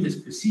involved with the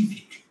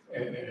specific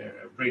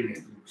brain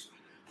networks.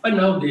 But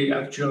now the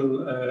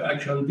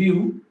actual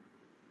view.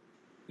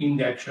 In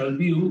the actual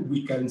view,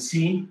 we can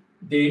see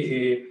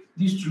the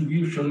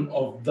distribution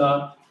of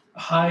the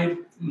high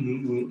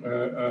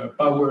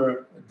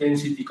power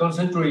density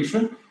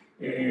concentration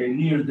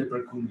near the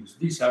precuneus.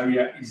 This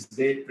area is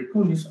the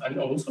precuneus, and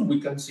also we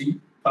can see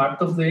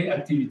part of the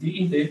activity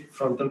in the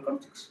frontal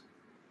cortex.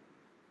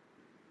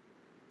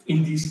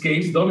 In this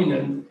case,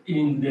 dominant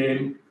in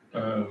the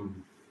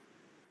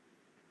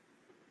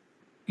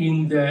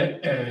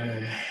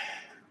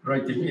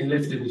right and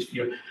left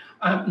hemisphere.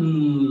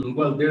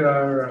 Well, there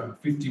are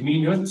 50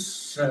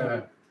 minutes.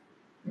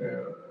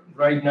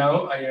 Right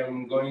now, I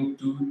am going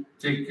to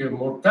take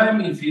more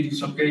time, if it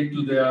is okay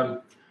to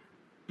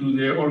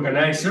the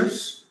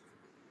organizers.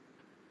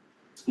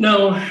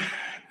 Now,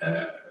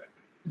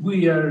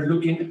 we are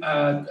looking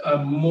at a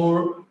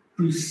more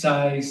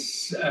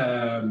precise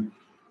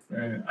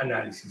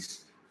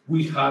analysis.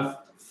 We have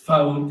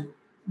found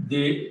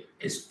the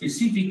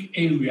specific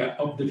area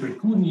of the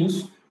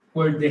precuneus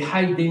where the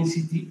high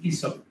density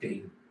is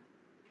obtained.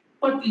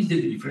 What is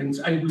the difference?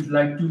 I would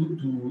like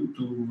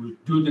to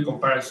do the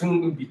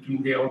comparison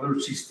between the other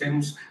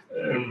systems,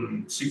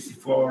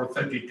 64,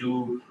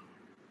 32,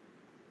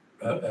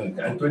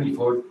 and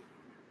 24.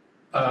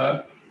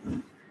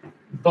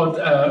 But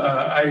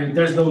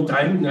there's no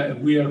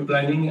time. We are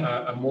planning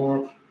a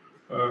more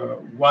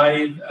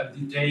wide,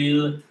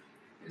 detailed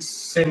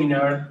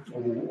seminar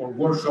or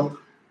workshop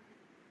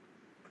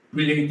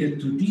related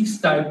to this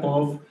type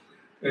of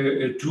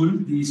tool,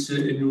 this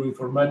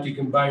neuroinformatic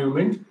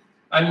environment.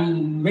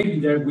 And maybe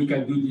there we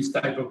can do this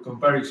type of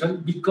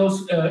comparison,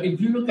 because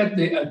if you look at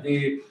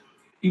the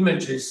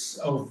images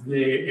of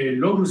the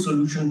low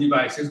resolution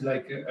devices,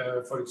 like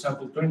for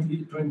example,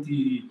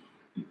 19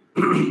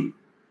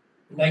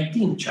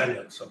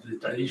 channels of the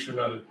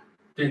traditional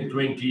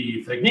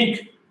 1020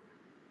 technique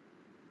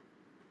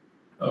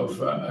of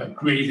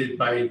created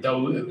by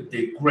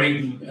the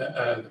great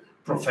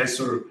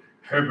Professor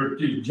Herbert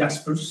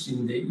Jaspers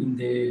in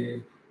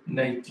the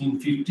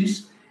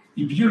 1950s.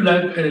 If you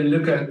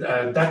look at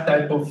that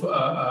type of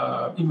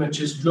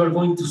images, you are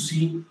going to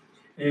see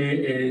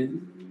the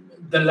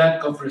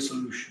lack of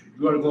resolution.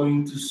 You are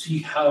going to see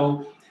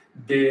how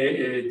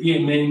the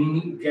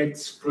DMN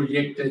gets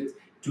projected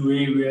to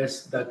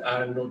areas that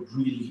are not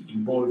really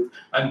involved,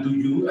 and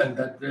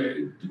that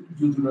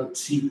you do not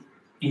see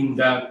in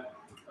the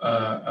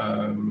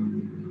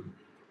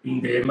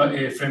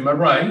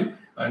fMRI,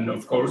 and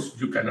of course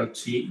you cannot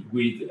see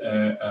with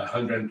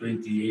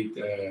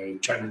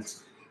 128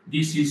 channels.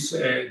 This is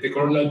the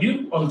coronal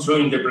view, also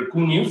in the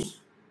precuneus,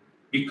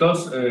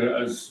 because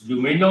as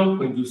you may know,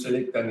 when you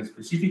select a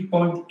specific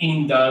point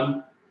in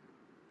the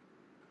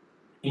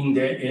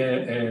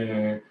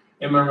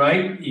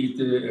MRI,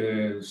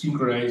 it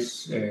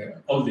synchronizes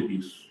all the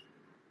views.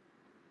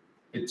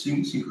 It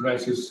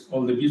synchronizes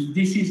all the views.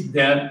 This is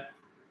the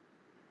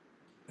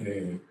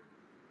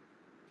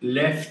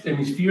left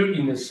hemisphere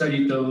in a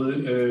sagittal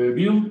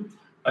view,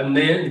 and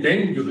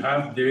then you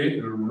have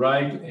the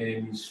right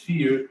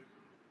hemisphere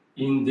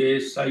in the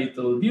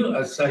sagittal view.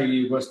 As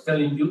I was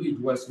telling you, it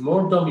was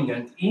more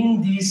dominant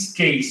in this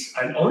case,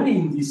 and only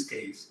in this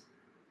case,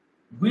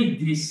 with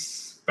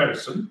this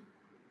person,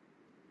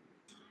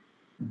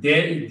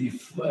 the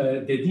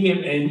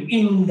DMN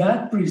in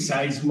that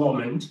precise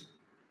moment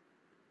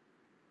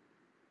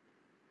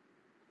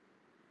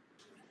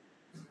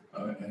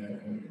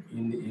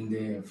in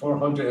the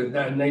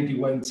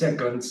 491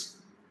 seconds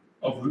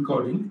of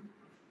recording,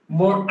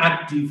 more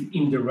active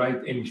in the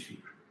right hemisphere.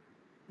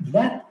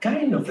 That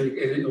kind of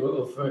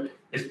a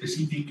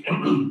specific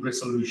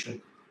resolution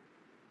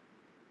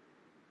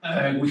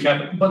we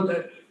have,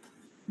 but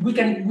we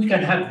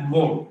can have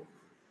more.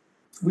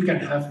 We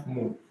can have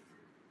more.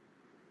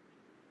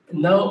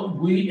 Now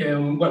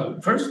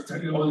well, first,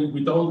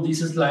 with all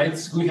these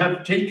slides, we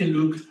have taken a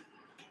look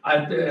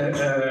at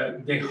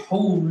the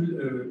whole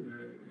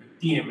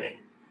DMN.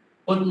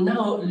 But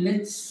now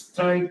let's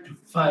try to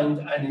find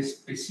a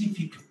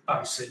specific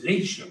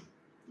parcellation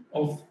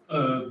of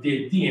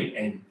the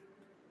DMN.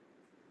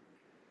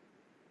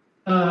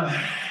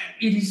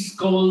 It is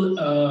called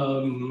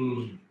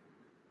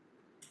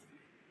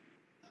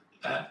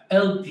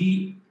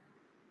LPPL.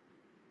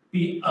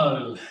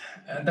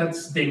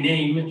 That's the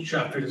name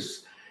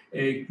Schaffers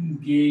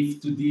gave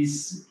to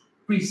this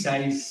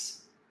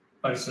precise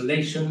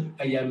parcellation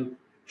I am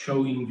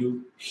showing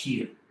you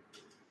here.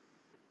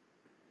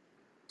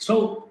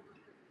 So,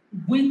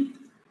 with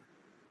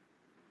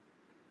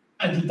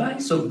a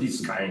device of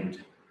this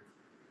kind,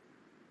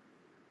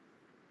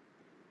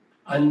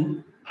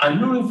 and a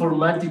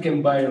neuroinformatic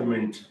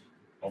environment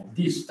of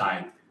this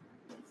type,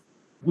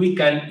 we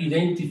can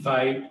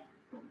identify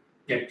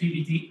the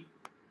activity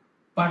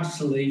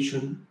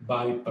parcellation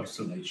by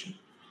parcellation.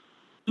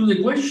 To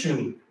the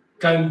question,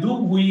 can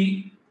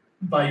we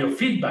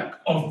biofeedback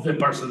of the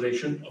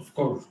parcellation? Of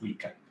course we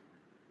can.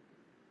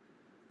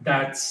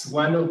 That's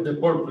one of the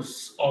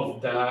purposes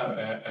of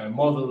the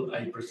model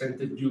I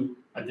presented you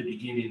at the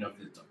beginning of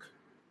the talk.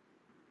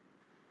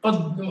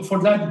 But for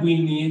that, we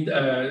need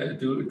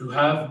to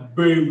have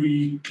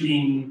very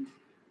clean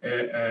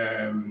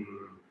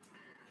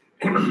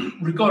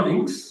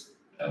recordings,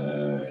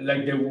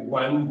 like the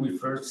one we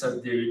first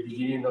at the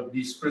beginning of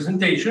this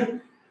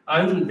presentation.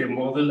 And the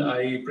model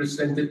I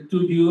presented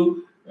to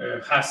you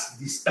has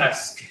this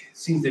task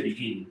since the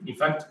beginning. In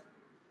fact,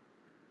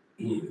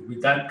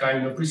 with that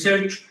kind of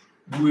research,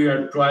 we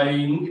are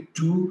trying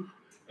to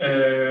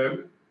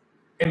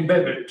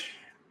embed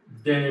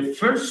the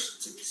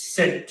first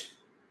set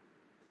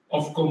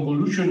of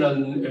convolutional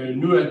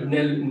neural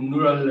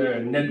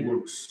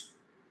networks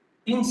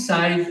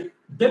inside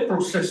the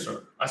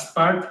processor as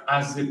part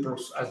as the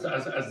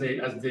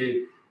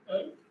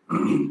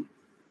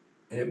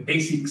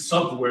basic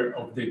software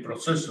of the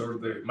processor,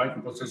 the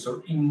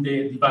microprocessor in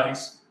the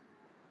device,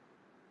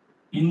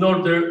 in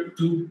order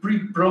to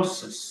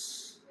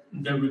pre-process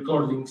the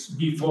recordings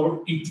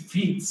before it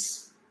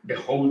feeds the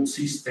whole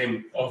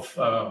system of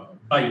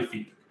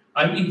biofeedback.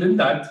 And even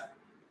that,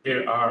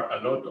 there are a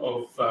lot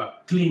of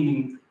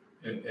cleaning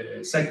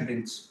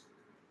segments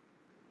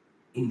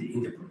in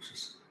the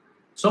process.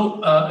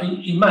 So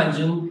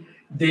imagine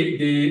the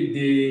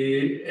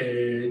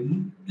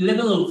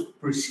level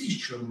of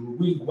precision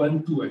we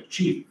want to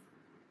achieve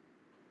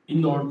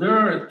in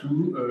order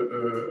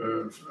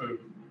to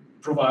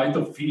provide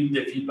or feed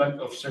the feedback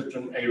of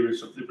certain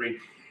areas of the brain.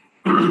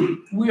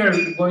 We are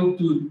going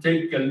to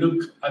take a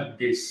look at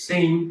the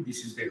same,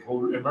 this is the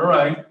whole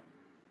MRI.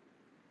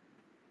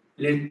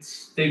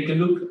 Let's take a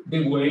look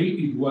the way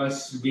it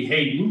was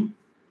behaving.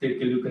 Take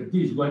a look at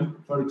this one,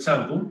 for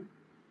example,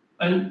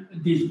 and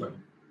this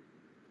one.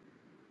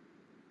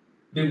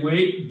 The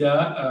way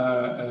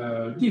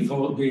the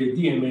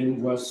DMN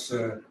was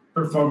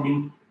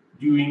performing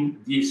during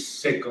these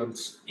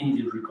seconds in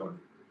the recording.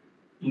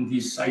 In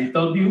this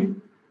sagittal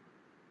view,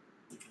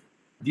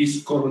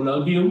 this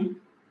coronal view.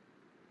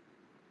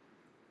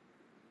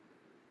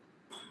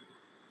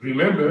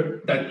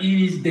 Remember that it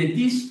is the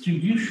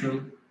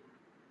distribution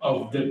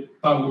of the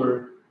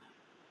power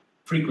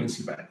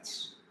frequency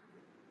bands.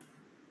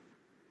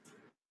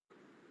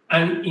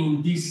 And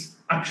in this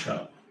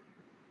axial,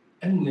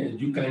 and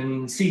you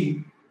can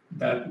see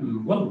that,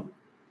 well,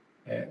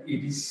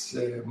 it is,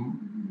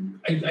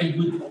 I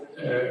would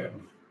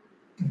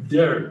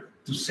dare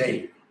to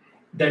say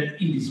that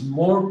it is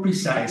more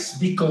precise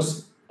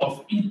because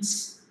of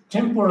its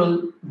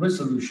temporal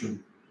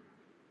resolution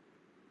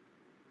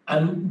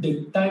and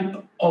the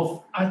type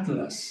of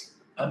atlas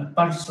and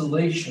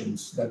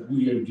parcellations that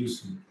we are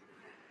using,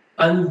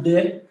 and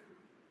the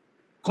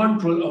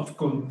control of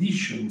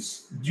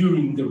conditions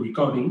during the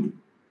recording,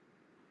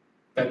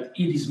 that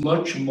it is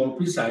much more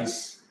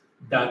precise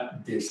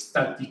than the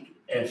static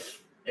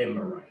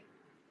fMRI.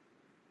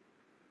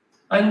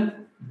 And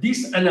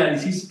this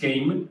analysis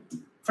came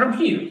from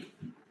here.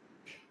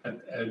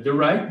 At the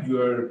right,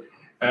 you are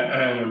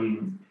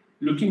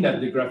looking at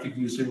the graphic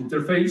user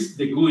interface,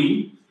 the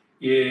GUI.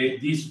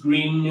 These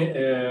green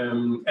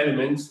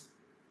elements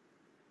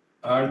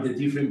are the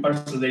different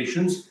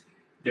parcellations.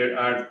 There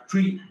are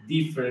 3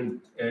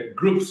 different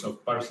groups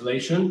of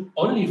parcellation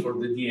only for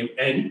the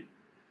DMN,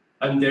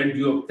 and there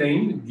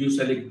you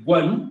select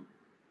one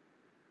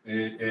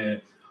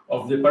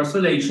of the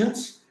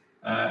parcellations,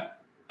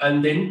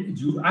 and then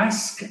you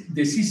ask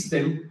the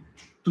system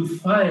to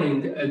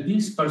find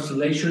this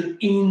parcellation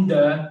in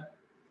the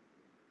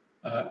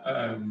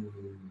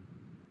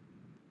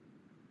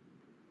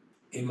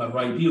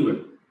MRI viewer.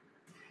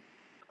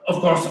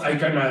 Of course, I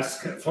can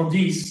ask for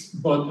this,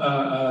 but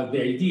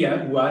the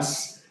idea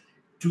was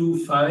to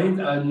find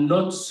a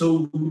not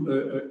so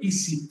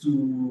easy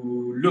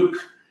to look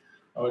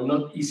or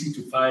not easy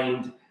to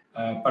find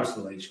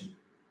parcellation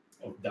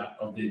of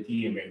the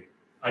DMN.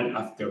 And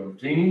after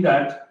obtaining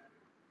that,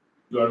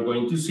 you are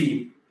going to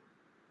see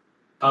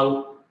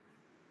how,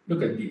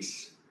 look at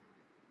this.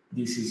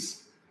 This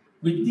is,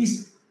 with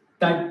this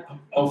type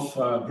of,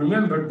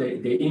 remember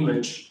the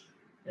image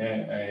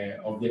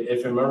of the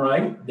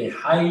fMRI, the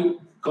high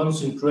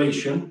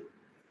concentration,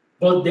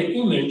 but the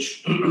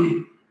image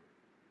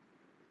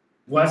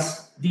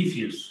was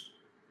diffuse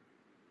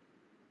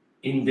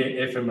in the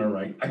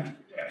fMRI.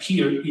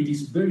 Here it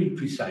is very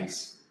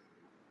precise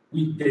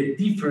with the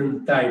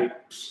different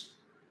types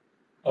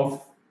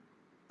of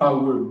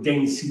power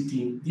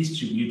density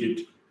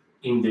distributed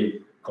in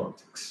the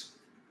cortex.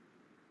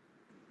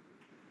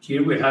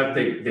 Here we have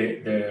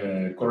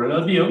the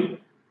coronal view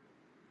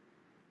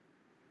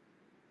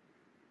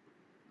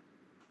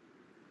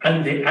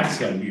and the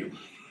axial view.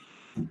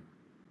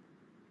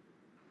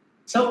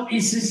 So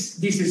this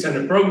is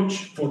an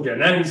approach for the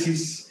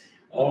analysis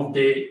of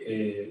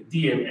the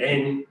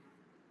DMN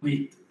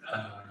with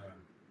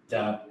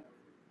the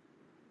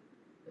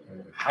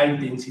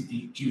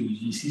high-density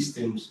QEEG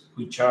systems,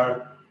 which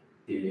are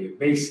the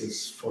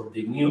basis for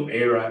the new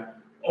era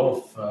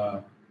of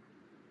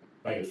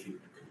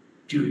biofeedback,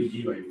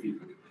 QEEG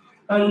biofeedback.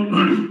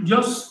 And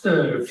just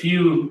a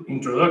few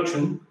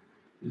introduction,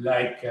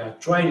 like a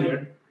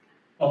trailer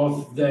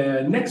of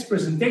the next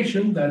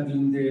presentation that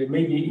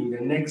maybe in the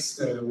next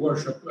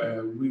workshop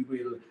we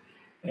will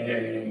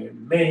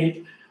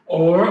make,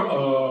 or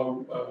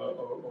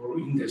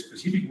in the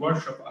specific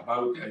workshop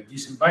about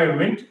this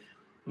environment.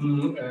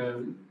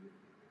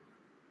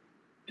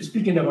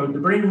 Speaking about the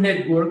brain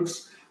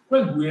networks,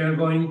 well, we are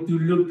going to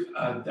look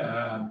at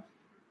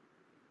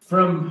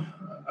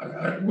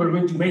we're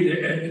going to make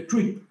a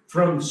trip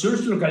from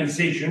source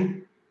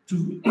localization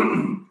to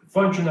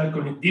functional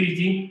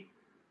connectivity.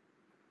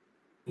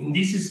 In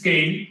this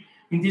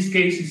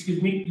case,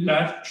 excuse me,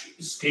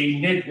 large-scale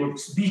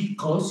networks,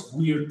 because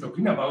we are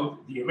talking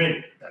about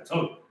DMN, that's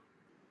all.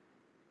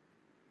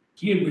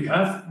 Here we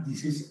have,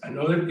 this is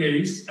another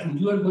case, and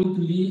you are going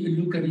to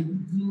look at it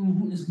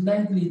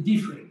slightly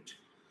different.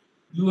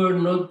 You are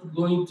not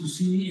going to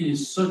see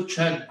such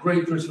a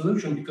great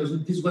resolution because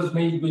this was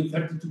made with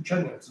 32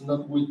 channels,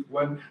 not with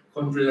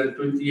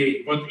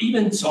 128. But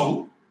even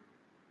so,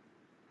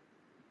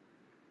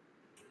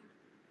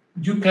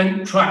 you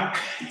can track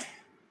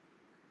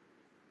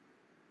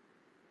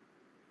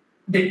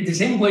the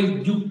same way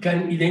you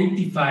can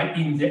identify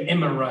in the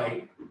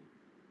MRI,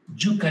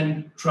 you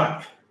can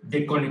track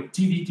the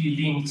connectivity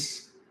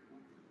links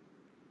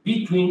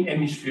between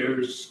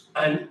hemispheres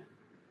and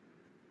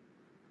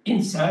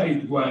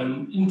inside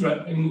one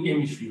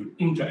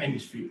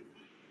intra-hemisphere,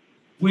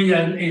 with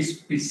a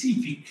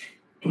specific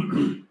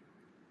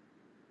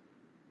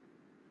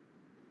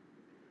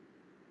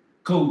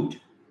code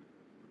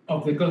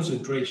of the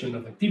concentration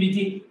of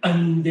activity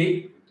and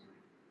the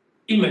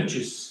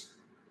images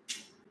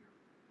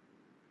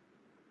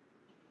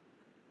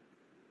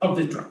of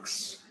the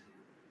tracks.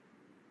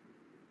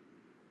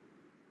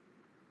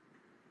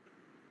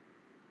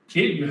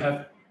 Here you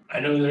have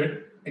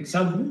another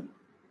example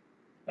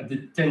at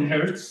the 10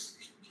 Hertz.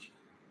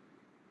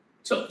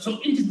 So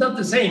it is not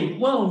the same.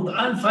 Well, the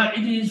alpha,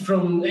 it is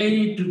from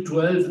 8 to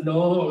 12.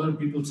 No, other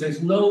people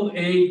says no,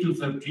 8 to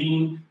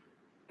 13.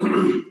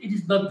 It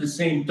is not the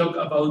same talk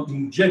about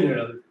in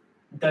general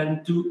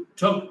than to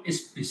talk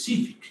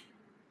specific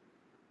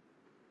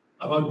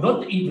about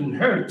not even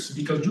hertz,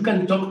 because you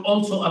can talk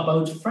also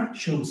about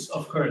fractions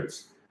of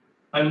hertz.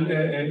 And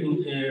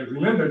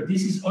remember,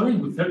 this is only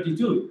with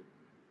 32.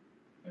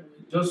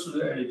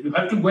 You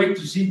have to wait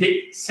to see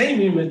the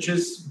same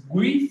images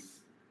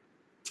with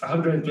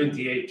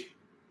 128.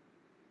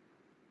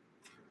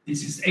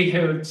 This is 8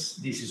 hertz,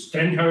 this is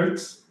 10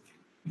 hertz.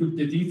 Look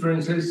the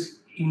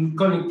differences in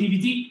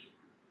connectivity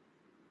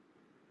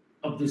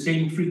of the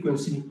same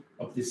frequency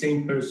of the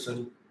same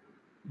person,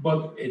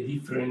 but a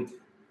different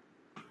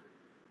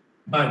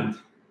band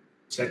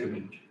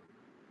segment.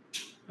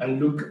 And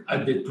look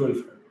at the 12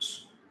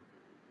 hertz.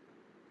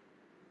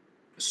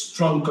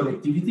 Strong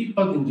connectivity,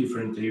 but in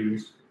different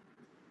areas.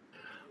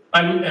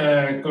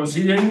 And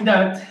considering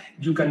that,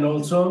 you can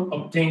also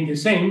obtain the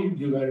same.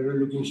 You are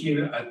looking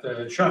here at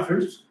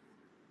Schaffers.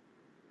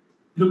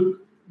 Look,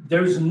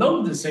 there is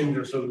not the same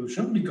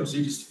resolution because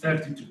it is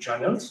 32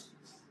 channels.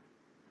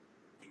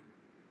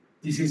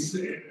 This is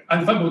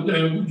alpha,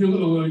 but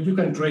you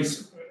can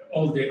trace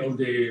all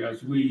the,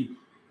 as we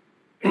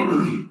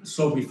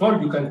saw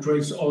before, you can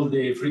trace all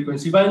the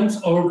frequency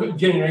bands or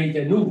generate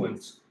the new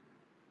ones.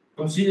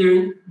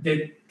 Considering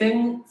the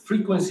 10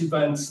 frequency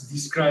bands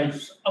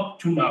described up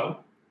to now,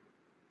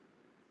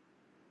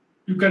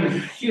 you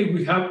can, here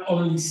we have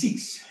only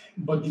 6,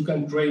 but you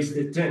can trace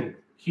the 10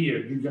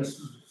 here. You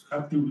just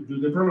have to do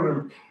the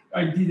program.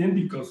 I didn't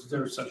because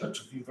there's a lot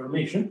of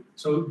information.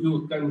 So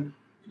you can,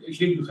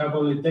 here you have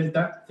only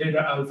delta,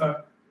 theta,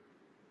 alpha,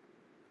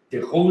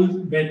 the whole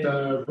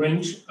beta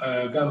range,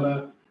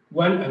 gamma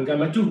 1 and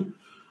gamma 2.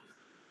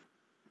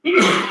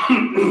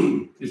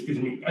 Excuse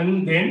me.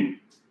 And then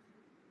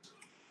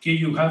here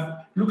you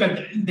have, look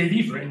at the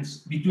difference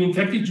between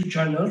 32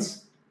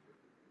 channels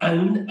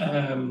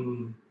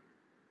and,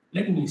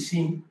 let me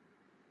see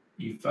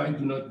if I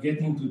do not get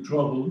into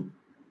trouble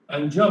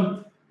and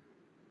jump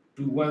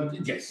to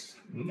what, yes,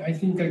 I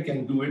think I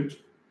can do it.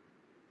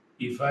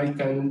 If I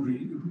can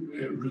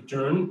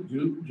return,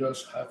 you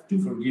just have to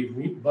forgive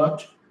me,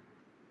 but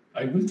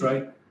I will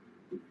try.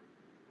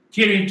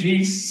 Here it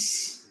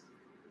is.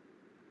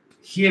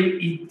 Here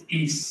it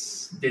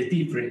is, the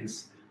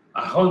difference.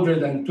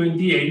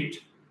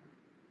 128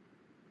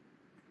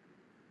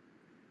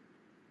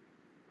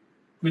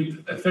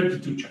 with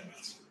 32 channels.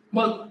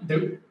 Well,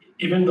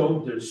 even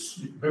though there's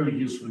very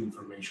useful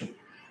information.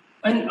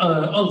 And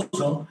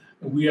also,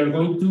 we are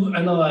going to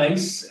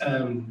analyze,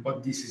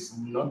 but this is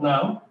not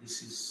now.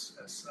 This is,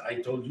 as I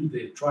told you,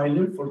 the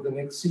trailer for the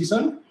next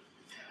season.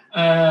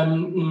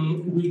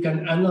 We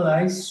can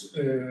analyze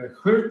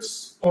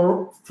hertz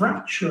or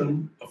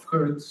fraction of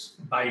hertz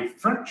by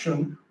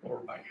fraction or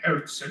by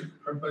hertz.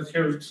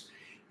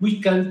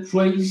 We can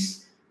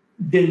trace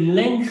the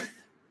length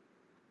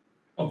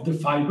of the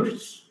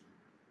fibers,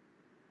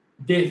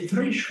 the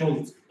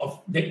threshold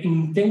of the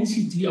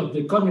intensity of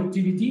the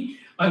connectivity,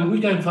 and we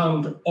can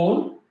find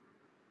all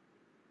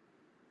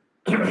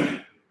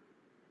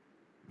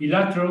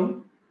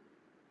bilateral,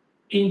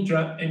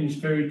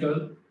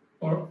 intra-hemispherical,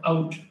 or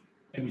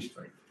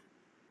out-hemispherical.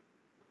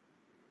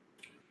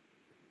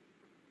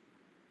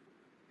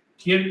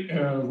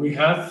 Here we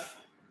have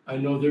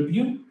another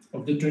view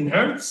of the 10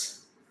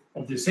 hertz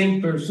of the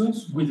same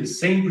persons with the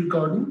same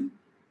recording.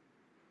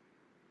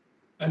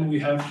 And we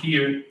have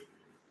here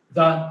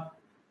the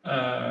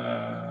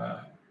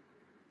 12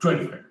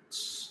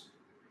 hertz.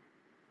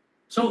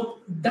 So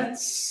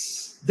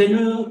that's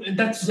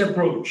the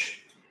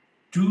approach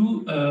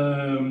to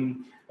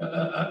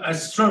a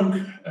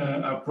strong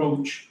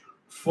approach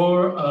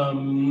for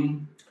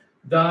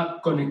the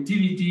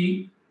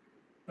connectivity.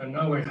 And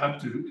now I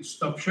have to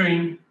stop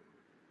sharing.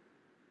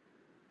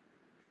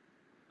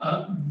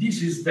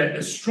 This is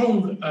a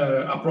strong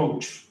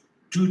approach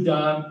to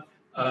the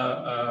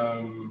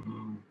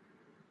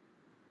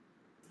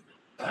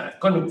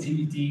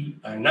connectivity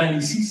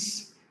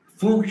analysis,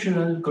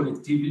 functional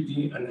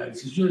connectivity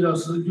analysis. You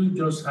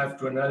just have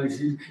to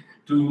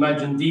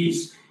imagine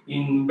this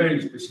in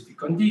very specific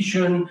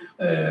condition.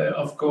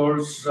 Of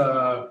course,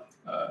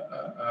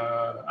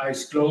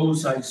 eyes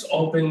closed, eyes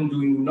open,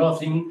 doing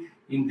nothing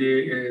in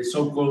the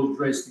so-called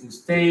resting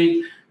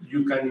state.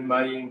 You can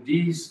imagine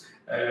this,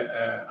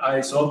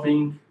 eyes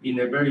open in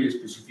a very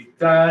specific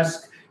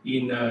task,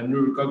 in a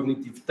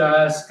neurocognitive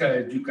task.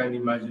 You can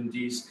imagine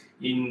this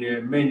in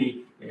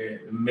many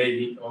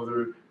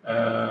other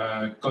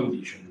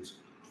conditions.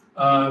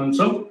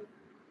 So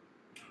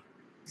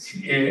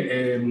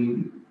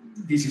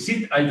this is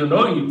it. I don't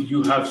know if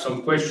you have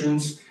some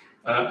questions.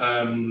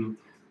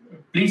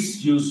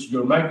 Please use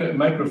your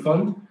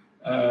microphone.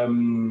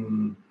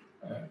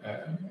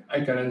 I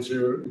can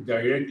answer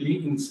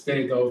directly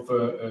instead of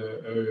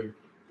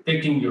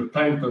taking your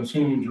time,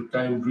 consuming your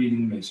time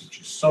reading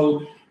messages.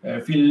 So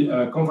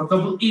feel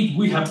comfortable. If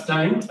we have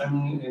time,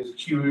 I'm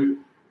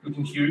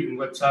looking here in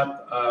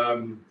WhatsApp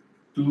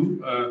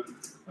to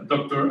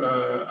Dr.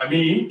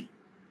 Amini.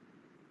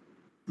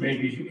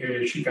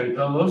 Maybe she can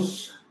tell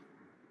us.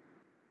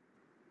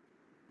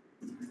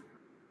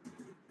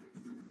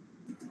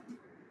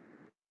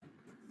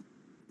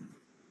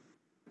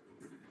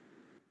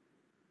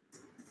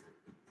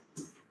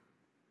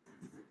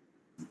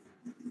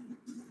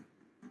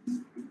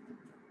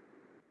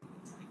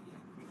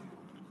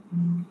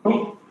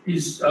 Oh,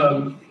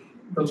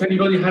 does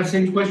anybody have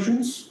any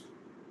questions?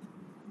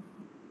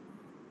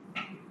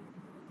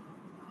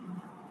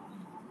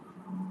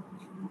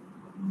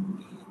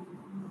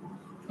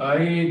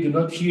 I do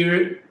not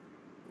hear.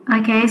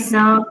 Okay,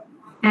 so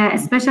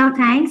special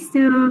thanks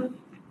to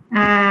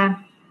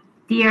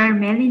dear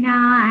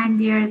Melina and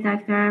dear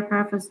Dr.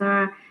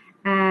 Professor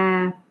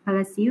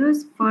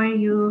Palacios, for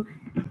you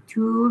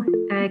to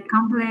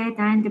complete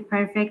and the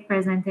perfect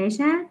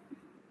presentation.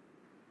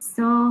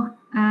 So,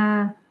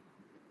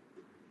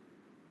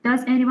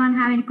 does anyone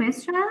have any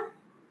question?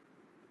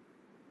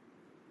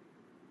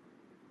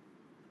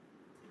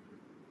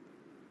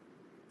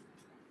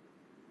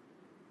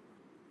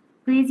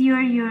 Please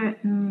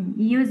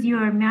use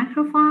your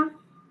microphone.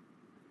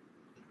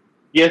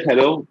 Yes,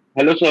 hello.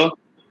 Hello, sir.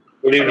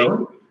 Good evening.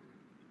 Hello?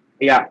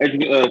 Yeah, it's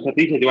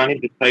Satish Advani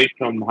this side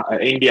from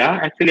India.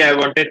 Actually, I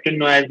wanted to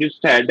know, as you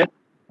said,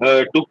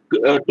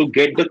 to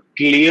get the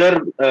clear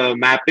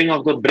mapping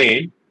of the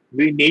brain,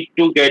 we need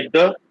to get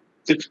the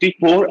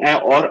 64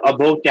 or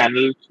above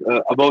channels,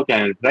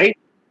 right?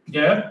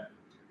 Yeah.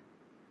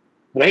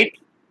 Right?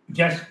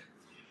 Yes.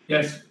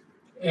 Yes.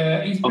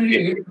 It's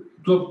Okay. pretty,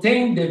 to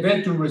obtain the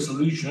better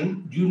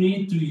resolution, you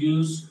need to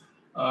use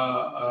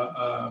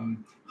high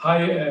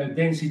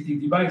density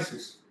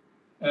devices.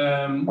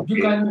 You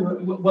Okay.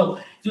 can, well,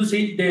 you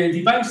see, the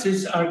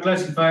devices are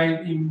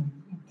classified in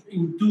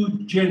two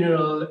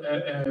general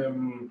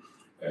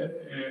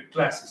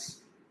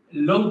classes.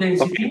 Low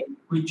density, Okay.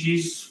 which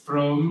is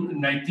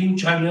from 19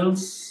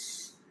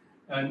 channels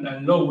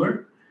and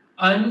lower,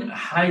 and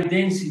high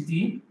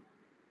density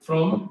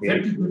from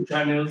Okay. 32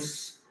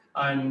 channels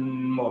and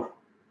more.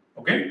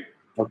 Okay?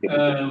 Okay.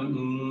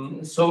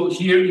 So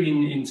here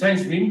in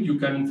ScienceBeam, you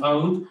can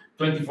find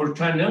 24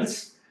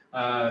 channels,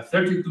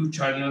 32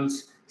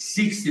 channels,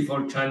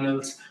 64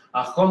 channels,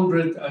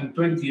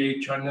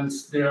 128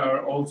 channels. There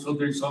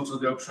is also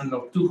the option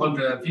of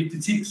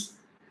 256.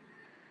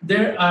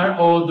 There are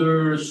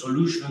other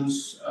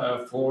solutions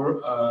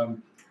for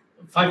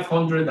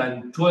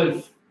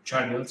 512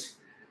 channels,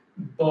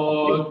 Okay.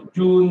 but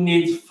you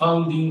need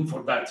funding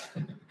for that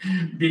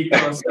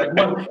because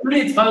well, you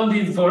need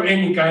funding for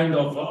any kind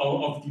of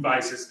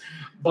devices,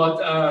 but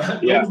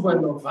Yeah. those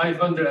one of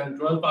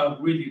 512 are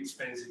really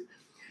expensive.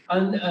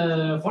 And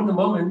for the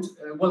moment,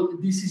 well,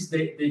 this is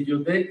the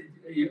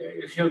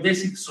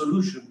geodesic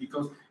solution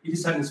because it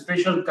is a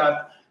special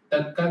cap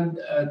that can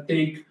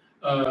take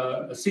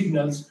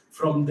signals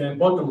from the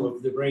bottom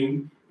of the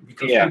brain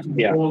because Yeah. it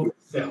Yeah. involves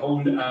the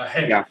whole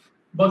head. Yeah.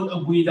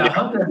 But with Yeah.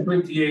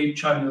 128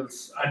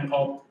 channels and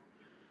up,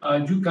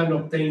 you can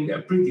obtain a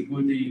pretty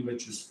good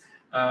images.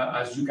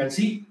 As you can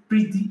see,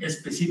 pretty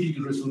specific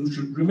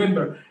resolution.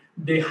 Remember,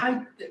 the high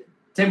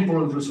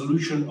temporal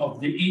resolution of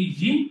the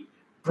EEG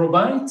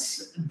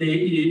provides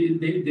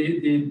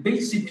the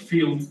basic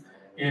field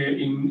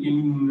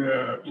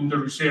in the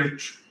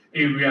research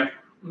area,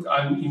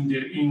 and in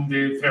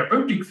the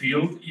therapeutic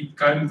field, it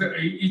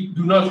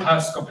do not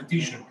has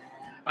competition.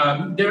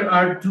 There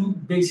are two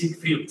basic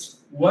fields.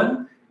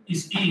 One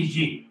is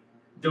EEG.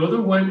 The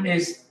other one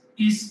is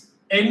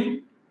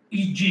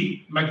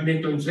MEG,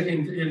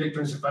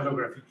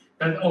 magnetoelectroencephalography,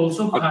 that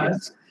also Okay.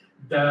 has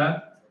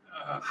the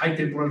high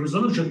temporal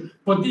resolution.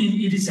 But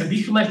it is a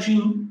big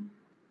machine,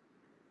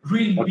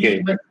 really Okay.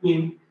 big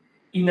machine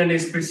in a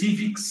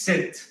specific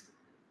set,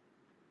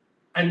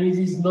 and it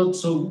is not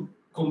so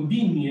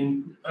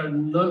convenient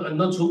and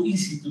not so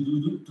easy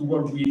to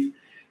work with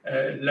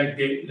like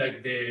the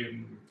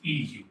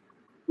EEG.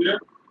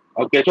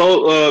 Okay,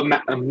 so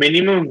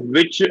minimum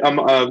which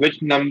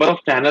number of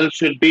channels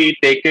should be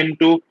taken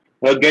to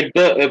get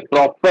the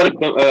proper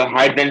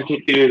high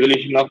density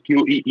resolution of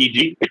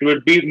QEEG? It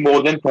would be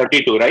more than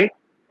 32, right?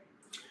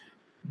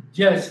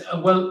 Yes,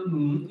 well,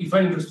 if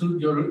I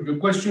understood your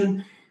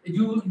question,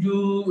 you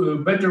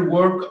better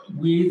work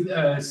with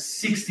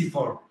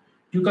 64.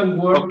 You can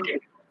work Okay,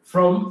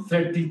 from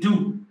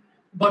 32,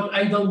 but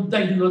I do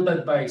not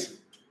advise it.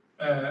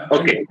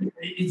 okay,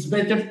 It's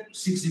better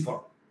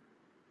 64.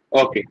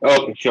 okay,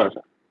 okay, sure,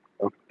 sir.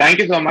 Okay. Thank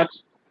you so much.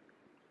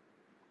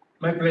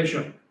 My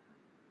pleasure.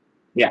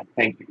 Yeah,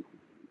 thank you.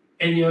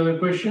 Any other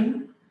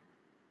question?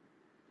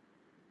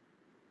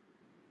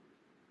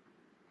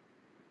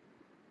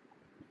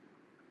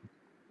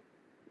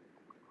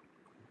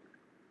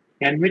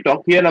 Can we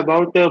talk here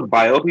about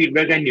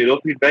biofeedback and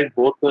neurofeedback,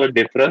 both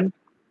different?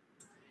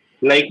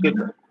 Like,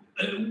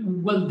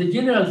 Well, the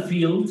general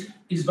field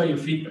is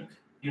biofeedback.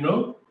 You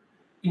know,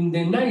 in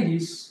the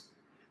 90s,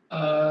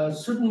 a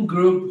certain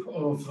group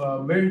of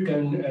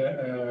American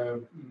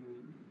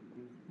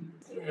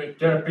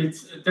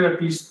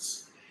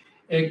therapists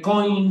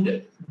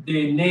coined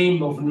the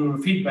name of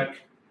neurofeedback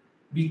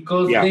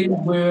because yeah, they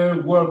were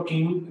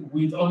working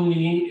with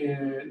only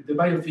the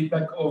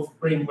biofeedback of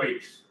brain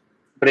waves.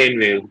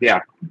 brainwaves, yeah,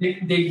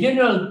 The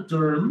general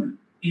term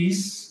is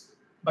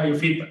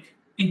biofeedback.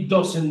 It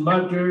doesn't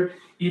matter.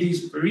 It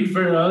is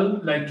peripheral,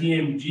 like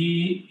EMG,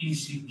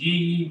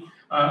 ECG,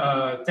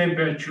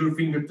 temperature,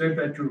 finger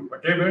temperature,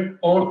 whatever,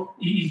 or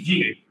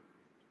EEG.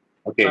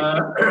 okay,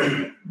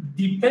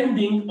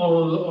 Depending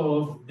on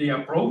of the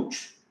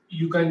approach,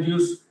 you can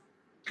use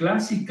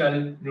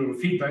classical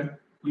neurofeedback,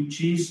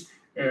 which is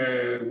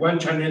 1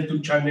 channel, 2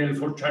 channel,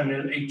 4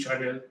 channel, 8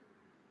 channel,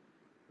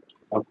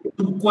 okay,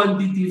 to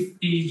quantitative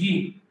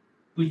EEG,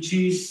 which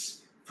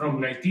is from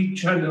 19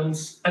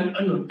 channels and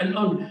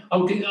on.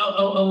 Okay,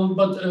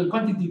 but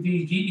quantitative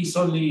EEG is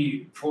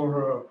only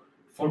for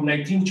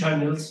 19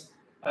 channels,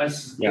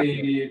 as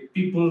the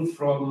people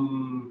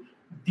from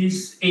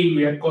this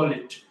area call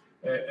it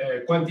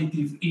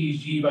quantitative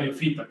EEG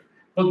biofeedback.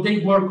 But they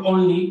work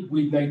only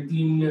with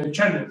 19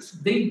 channels.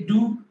 They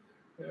do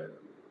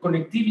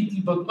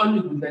connectivity, but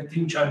only with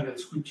 19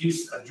 channels, which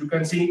is, as you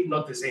can see,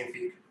 not the same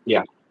thing.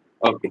 Yeah.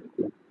 Okay.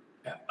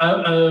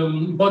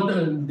 But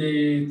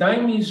the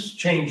time is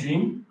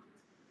changing.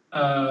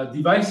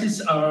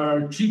 Devices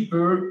are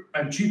cheaper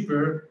and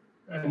cheaper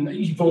and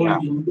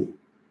evolving.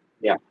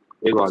 Yeah,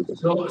 evolving.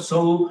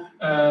 So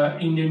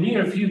in the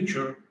near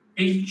future,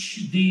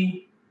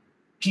 HD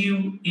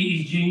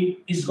QEEG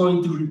is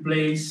going to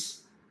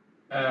replace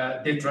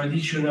the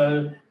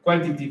traditional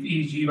quantitative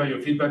EEG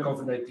biofeedback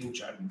of 19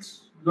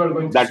 channels. You are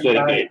going to see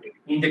that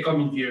in the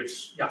coming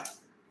years. Yeah.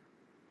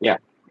 Yeah.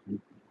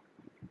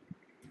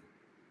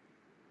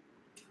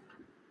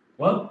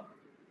 Well,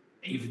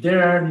 if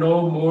there are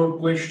no more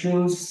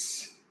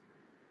questions.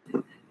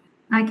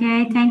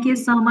 Okay, thank you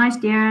so much,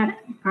 dear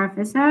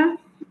professor.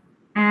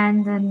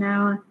 And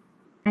now,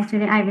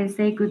 actually, I will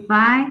say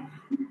goodbye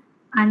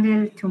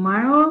until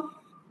tomorrow.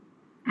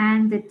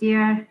 And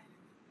dear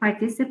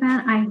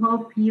participant, I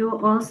hope you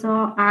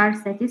also are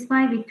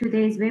satisfied with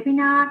today's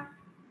webinar.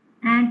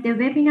 And the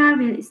webinar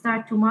will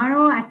start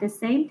tomorrow at the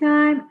same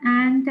time,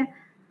 and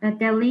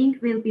the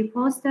link will be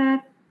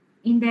posted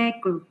in the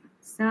group.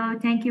 So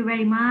thank you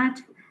very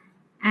much,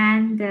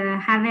 and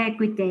have a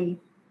good day.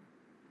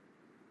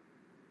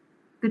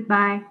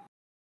 Goodbye.